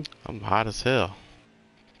 I'm hot as hell.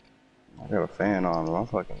 I got a fan on, but my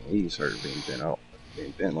fucking knees hurt being bent out,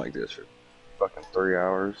 being bent like this for fucking 3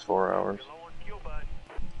 hours, 4 hours. You're low on fuel, bud.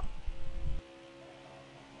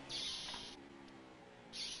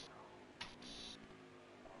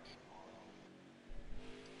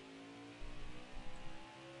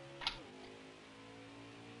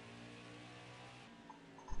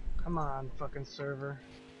 Come on, fucking server.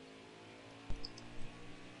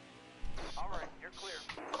 All right, you're clear.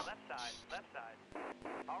 Left side, left side.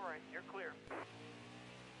 All right, you're clear.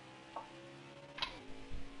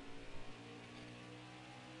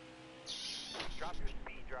 Drop your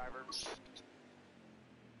speed, driver.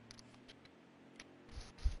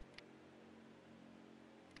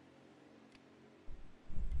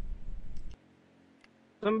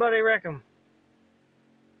 Somebody wreck him.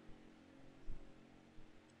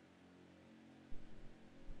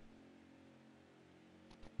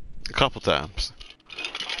 A couple times. 5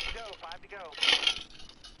 to go, 5 to go.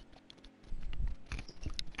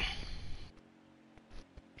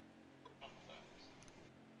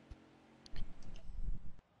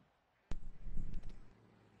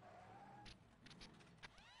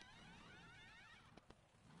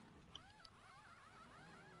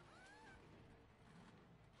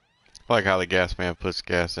 I like how the gas man puts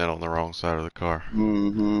gas in on the wrong side of the car.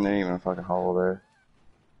 Mm-hmm. There ain't even a fucking hole there.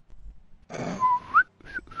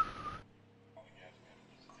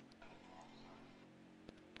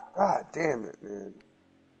 God damn it, man.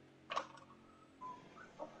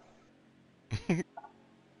 Clear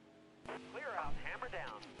out, hammer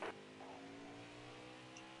down.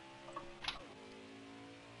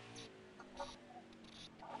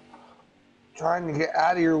 Trying to get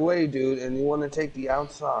out of your way, dude, and you want to take the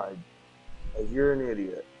outside. Like, you're an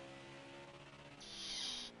idiot.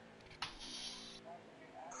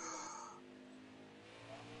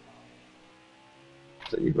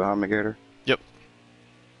 So you behind me, Gator? Yep.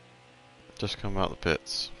 Just come out the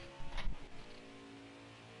pits.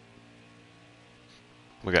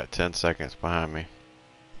 We got 10 seconds behind me.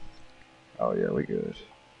 Oh yeah, we good.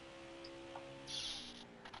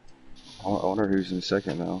 I wonder who's in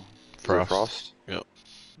second now. Is it Frost? Yep.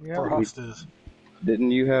 Yeah. Frost is.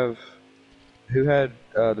 Didn't you have? Who had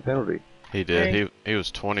the penalty? He did. Hey. He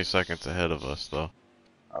was 20 seconds ahead of us though.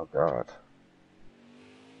 Oh God.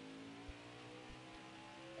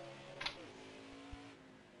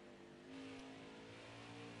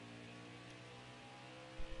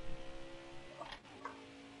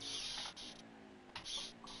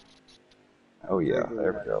 Oh yeah,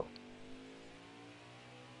 there we go.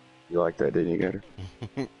 You like that, didn't you, Gator?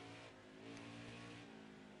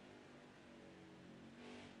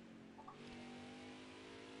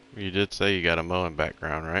 You did say you got a mowing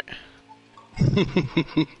background, right?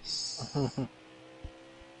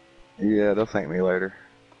 Yeah, they'll thank me later.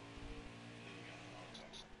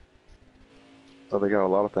 So they got a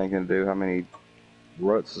lot of thinking to do. How many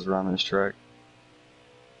ruts is around this track?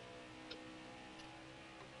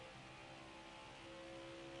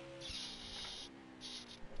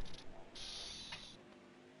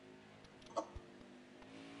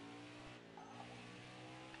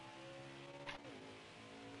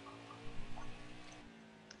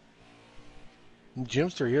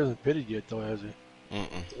 Jimster, he hasn't pitted yet, though, has he?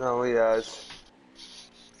 Mm-mm. No, he has.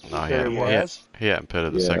 No, He has? he hadn't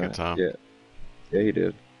pitted the second time. Yeah, he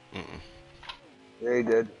did. Mm-mm. Yeah, he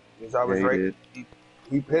did. Because I was Yeah, he right. did.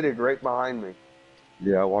 He pitted right behind me.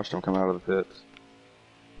 Yeah, I watched him come out of the pits.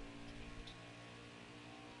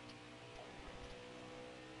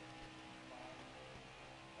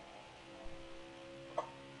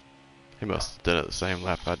 He must have did it the same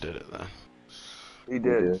lap I did it then. He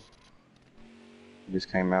did. He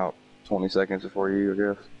just came out 20 seconds before you,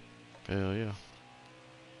 I guess. Hell yeah.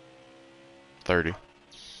 30.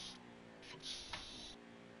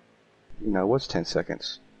 You know, what's 10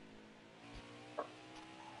 seconds?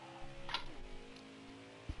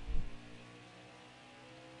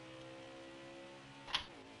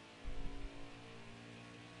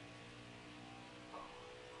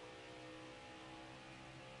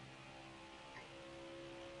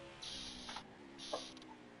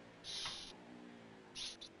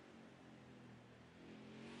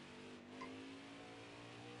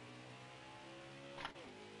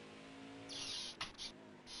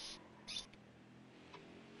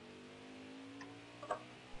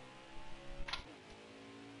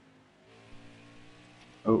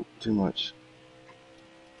 Oh, too much.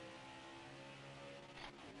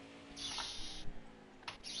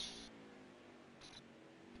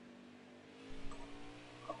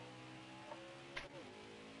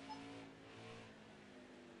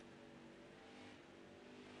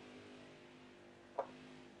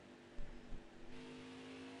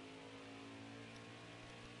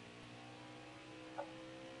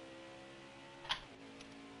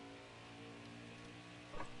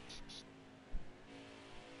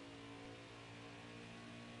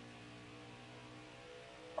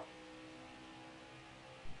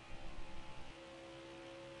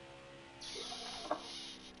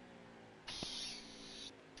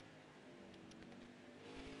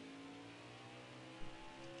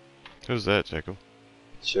 Who's that, Jacob?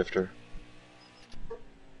 Shifter.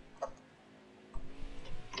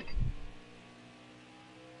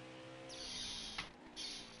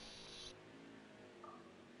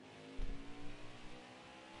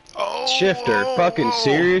 Oh, Shifter, oh, fucking oh.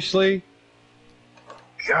 seriously?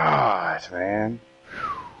 God, man.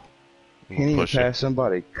 Can't even Push it. pass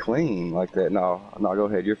somebody clean like that. No, go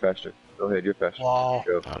ahead, you're faster. Go ahead, you're faster. Wow.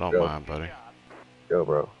 Go, I don't go, mind, buddy. go,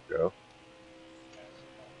 bro, go.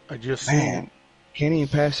 I just seen Man, can't even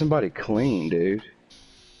pass somebody clean, dude.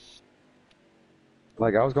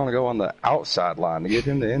 Like, I was gonna go on the outside line to get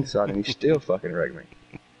him the inside, and he still fucking wrecked me.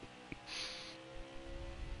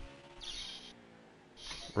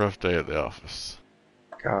 Rough day at the office.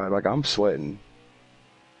 God, like, I'm sweating.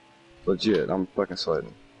 Legit, I'm fucking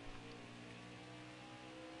sweating.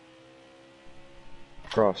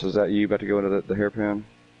 Frost, is that you about to go into the hairpin?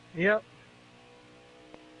 Yep.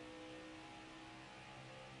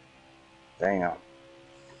 Damn.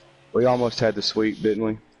 We almost had the sweep, didn't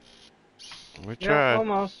we? We Yeah, tried.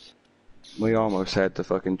 almost. We almost had the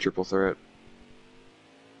fucking triple threat.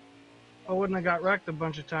 I wouldn't have got wrecked a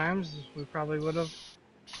bunch of times. We probably would have.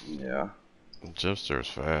 Yeah. Jimster's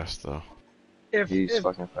fast, though. He's If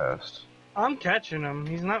fucking fast. I'm catching him,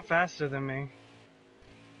 he's not faster than me.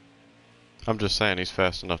 I'm just saying he's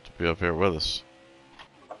fast enough to be up here with us.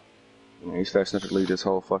 I mean, he's fast enough to lead this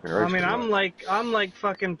whole fucking race. I mean, today. I'm like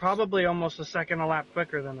fucking probably almost a second a lap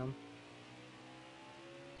quicker than him.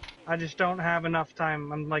 I just don't have enough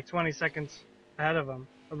time. I'm like 20 seconds ahead of him,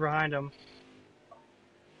 or behind him.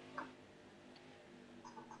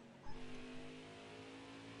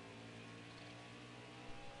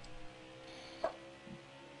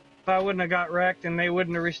 I wouldn't have got wrecked and they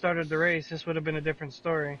wouldn't have restarted the race, this would have been a different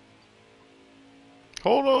story.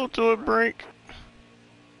 Hold on to it, Brink.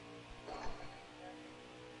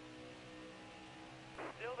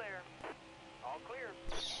 Still there. All clear.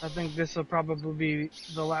 I think this will probably be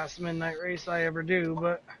the last midnight race I ever do,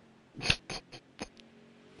 but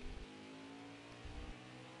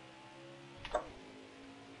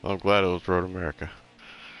I'm glad it was Road America.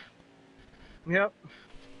 yep.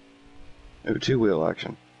 Ooh, two-wheel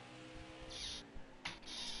action.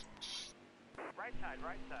 Right side,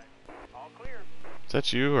 right side. All clear. Is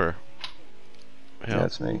that you or? Yeah,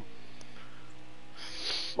 that's me.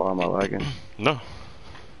 Why am I lagging? No.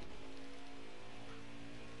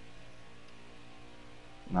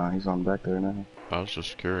 No, he's on back there now. I was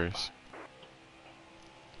just curious.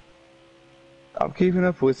 I'm keeping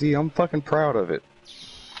up with you. I'm fucking proud of it.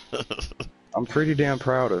 I'm pretty damn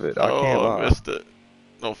proud of it. I can't lie. I missed it.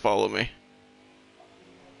 Don't follow me.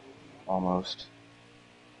 Almost.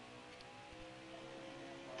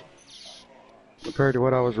 Compared to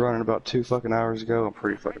what I was running about 2 fucking hours ago, I'm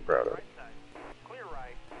pretty fucking proud of it. Clear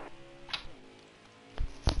right.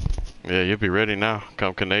 Yeah, you'll be ready now.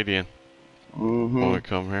 Come Canadian when we Mm-hmm.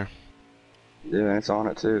 come here. Yeah, it's on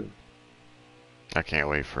it too. I can't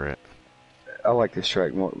wait for it. I like this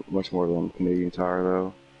track much more than Canadian Tire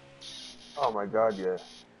though. Oh my god, yeah.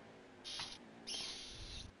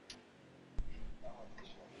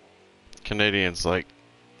 Canadians like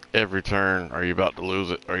every turn. Are you about to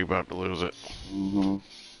lose it? Are you about to lose it? Mm-hmm.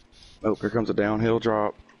 Oh, here comes a downhill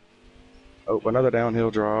drop. Oh, another downhill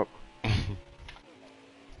drop.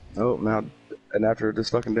 Oh, now, and after this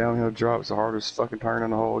fucking downhill drop, it's the hardest fucking turn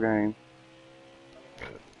in the whole game.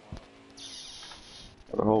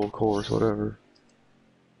 Or the whole course, whatever.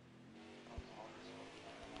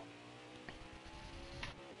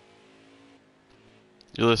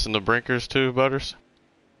 You listen to Brinkers too, Butters?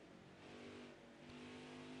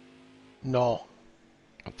 No.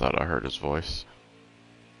 I thought I heard his voice.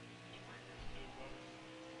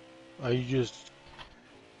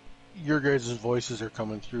 Your guys' voices are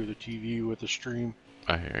coming through the TV with the stream.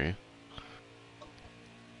 I hear you.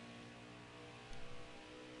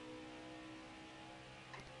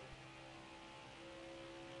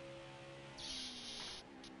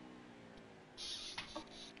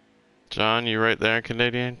 John, you right there in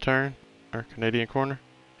Canadian turn? Or Canadian corner?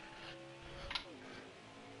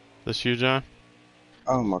 This you, John?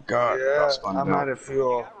 Oh my god. Yeah, spun I'm out. out of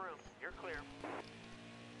fuel. Got room. You're clear.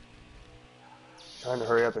 Trying to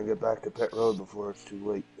hurry up and get back to pit road before it's too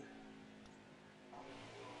late.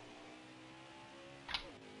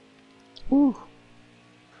 Woo.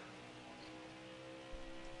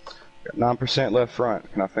 Got 9% left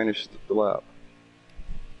front. Can I finish the lap?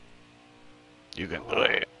 You can do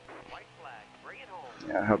it. White flag. Bring it home.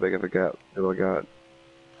 Yeah, how big of a gap do I got?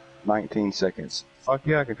 19 seconds. Fuck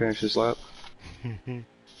yeah, I can finish this lap. I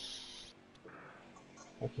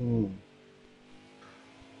can.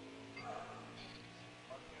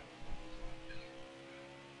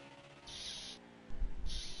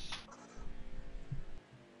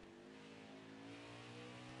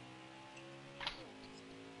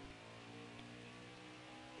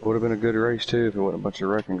 Would have been a good race too if it wasn't a bunch of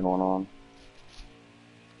wrecking going on.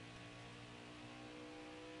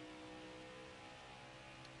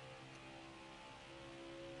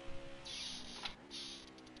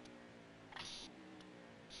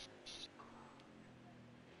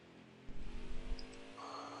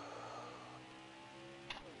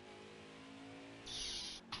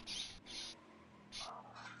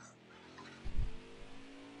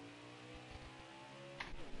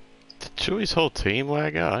 Did Chewy's whole team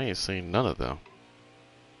lag out? I ain't seen none of them.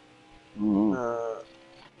 Mm-hmm.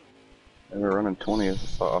 They were running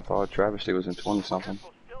 20th. I thought Travesty was in 20 something.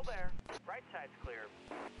 Careful, still there. Right side's clear.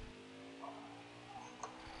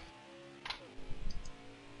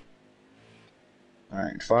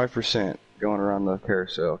 Alright, 5% going around the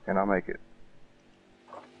carousel. Can I make it?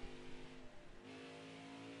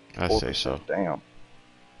 I say so. Damn.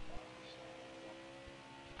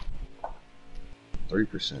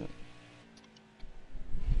 3%.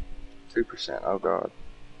 2%. Oh god.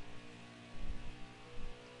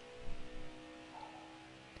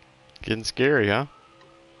 Getting scary, huh?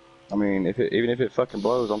 I mean, even if it fucking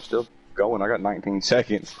blows, I'm still going. I got 19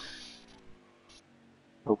 seconds.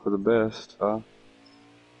 Hope for the best, huh?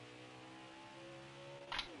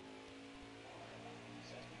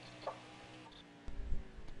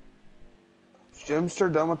 Is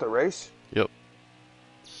Jimster done with the race? Yep.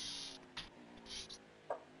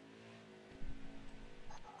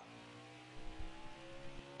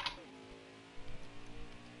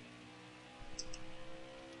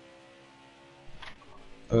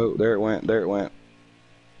 Oh, there it went. There it went.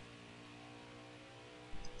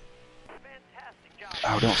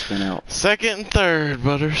 Oh, don't spin out. Second and third,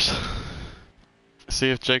 Butters. See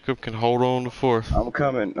if Jacob can hold on to fourth. I'm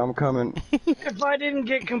coming. I'm coming. If I didn't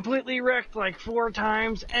get completely wrecked like 4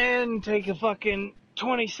 times and take a fucking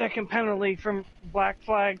 20-second penalty from Black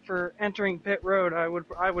Flag for entering pit road, I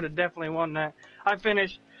would have definitely won that. I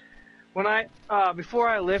finished when before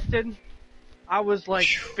I lifted, I was like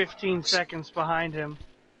 15 seconds behind him.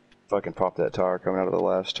 Fucking pop that tire coming out of the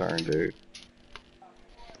last turn, dude.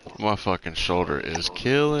 My fucking shoulder is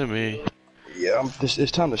killing me. Yeah,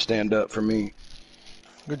 it's time to stand up for me.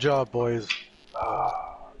 Good job, boys.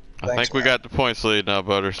 I think we got the points lead now,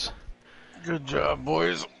 Butters. Good job,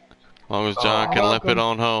 boys. As long as John can limp it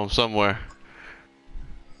on home somewhere.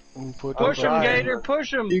 Push him, Gator,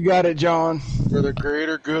 push him. You got it, John. For the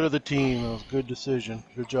greater good of the team. That was a good decision.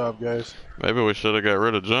 Good job, guys. Maybe we should have got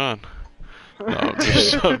rid of John. No,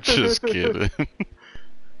 I'm just kidding.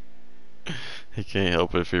 He can't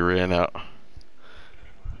help it if he ran out.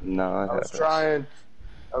 No, I was trying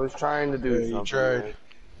to do something.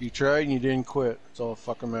 You tried and you didn't quit. That's all that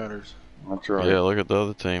fucking matters. That's right. Yeah, look at the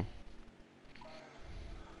other team.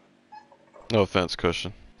 No offense,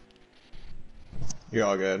 Cushion. You're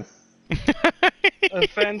all good.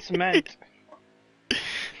 Offense meant.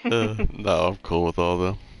 No, I'm cool with all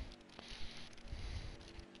them.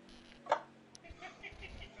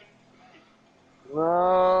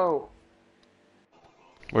 No.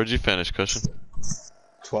 Where'd you finish, Cushion?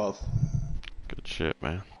 12. Good shit,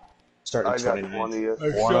 man. Starting I got 29.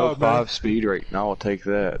 20. 105 speed rate. Now I'll take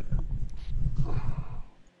that.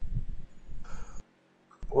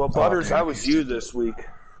 Well, Butters, I was you this week.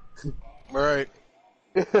 Right.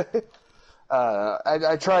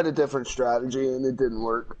 I tried a different strategy and it didn't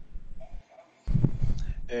work.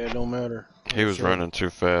 Yeah, it don't matter. He was running too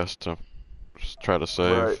fast to just try to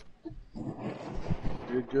save. Right.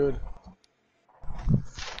 Did good.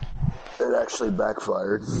 It actually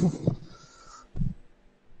backfired.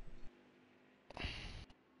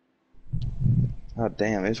 God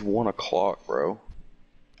damn, it's 1 o'clock, bro.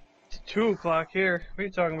 It's 2 o'clock here. What are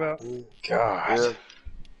you talking about? God.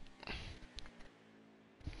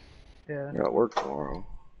 Yeah. I gotta work tomorrow.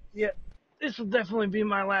 Yeah. This will definitely be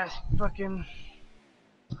my last fucking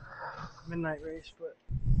midnight race, but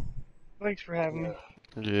thanks for having me.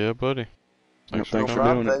 Yeah, buddy. Thanks for for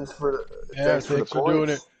coming. doing it. Thanks for doing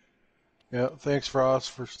it. Yeah, thanks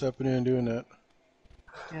Frost for stepping in and doing that.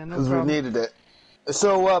 Yeah, no Because we problem. needed it.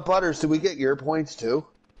 So, Butters, did we get your points too?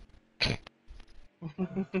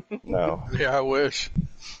 No. Yeah, I wish.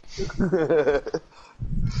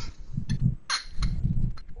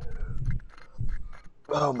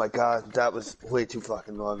 Oh my god, that was way too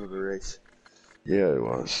fucking long of a race. Yeah, it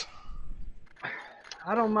was.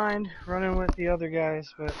 I don't mind running with the other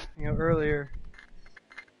guys, but earlier,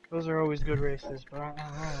 those are always good races. But I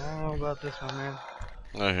don't know about this one, man.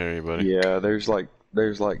 I hear you, buddy. Yeah, there's like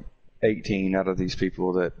 18 out of these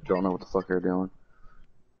people that don't know what the fuck they're doing.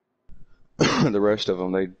 The rest of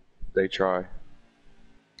them, they try.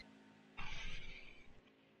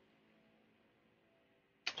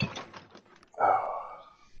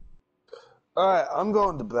 Alright, I'm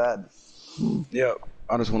going to bed. Yep.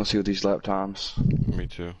 I just want to see what these lap times. Me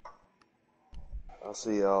too. I'll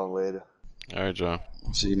see y'all later. Alright, John.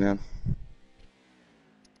 See you, man.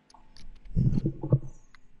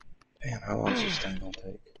 Damn, how long is this thing gonna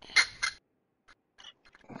take?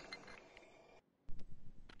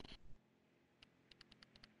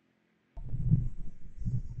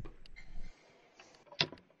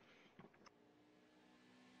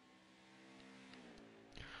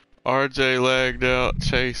 RJ lagged out.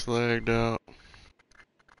 Chase lagged out.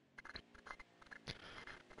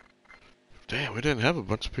 Damn, we didn't have a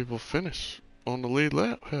bunch of people finish on the lead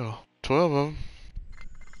lap. Hell, 12 of them.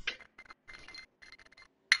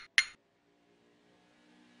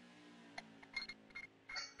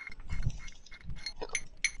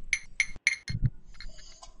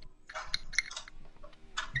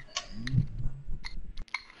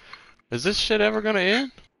 Is this shit ever gonna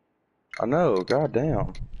end? I know,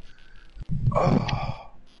 goddamn. Oh.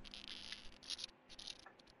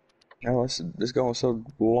 Now this going so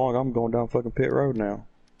long. I'm going down fucking pit road now.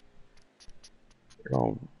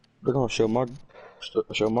 They're gonna show my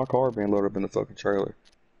car being loaded up in the fucking trailer.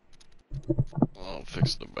 I'll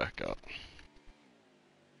fix the back out.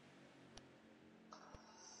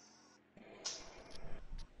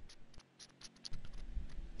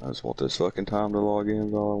 I just want this fucking time to log in.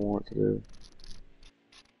 Is all I want to do.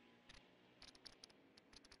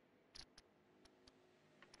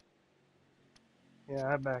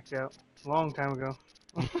 Yeah, I backed out. A long time ago.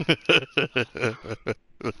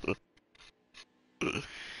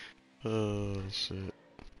 Oh shit.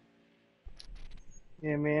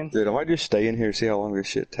 Yeah, man. Dude, I might just stay in here and see how long this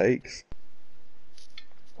shit takes.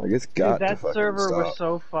 Like, it's Dude, got to that fucking server was stop.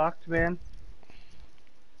 so fucked, man.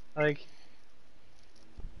 Like,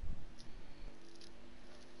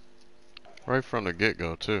 Right from the get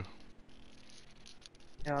go too.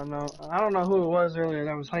 I don't know who it was earlier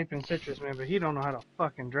that was hyping Citrus, man, but he don't know how to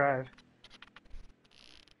fucking drive.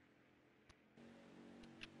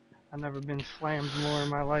 I've never been slammed more in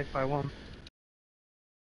my life by one.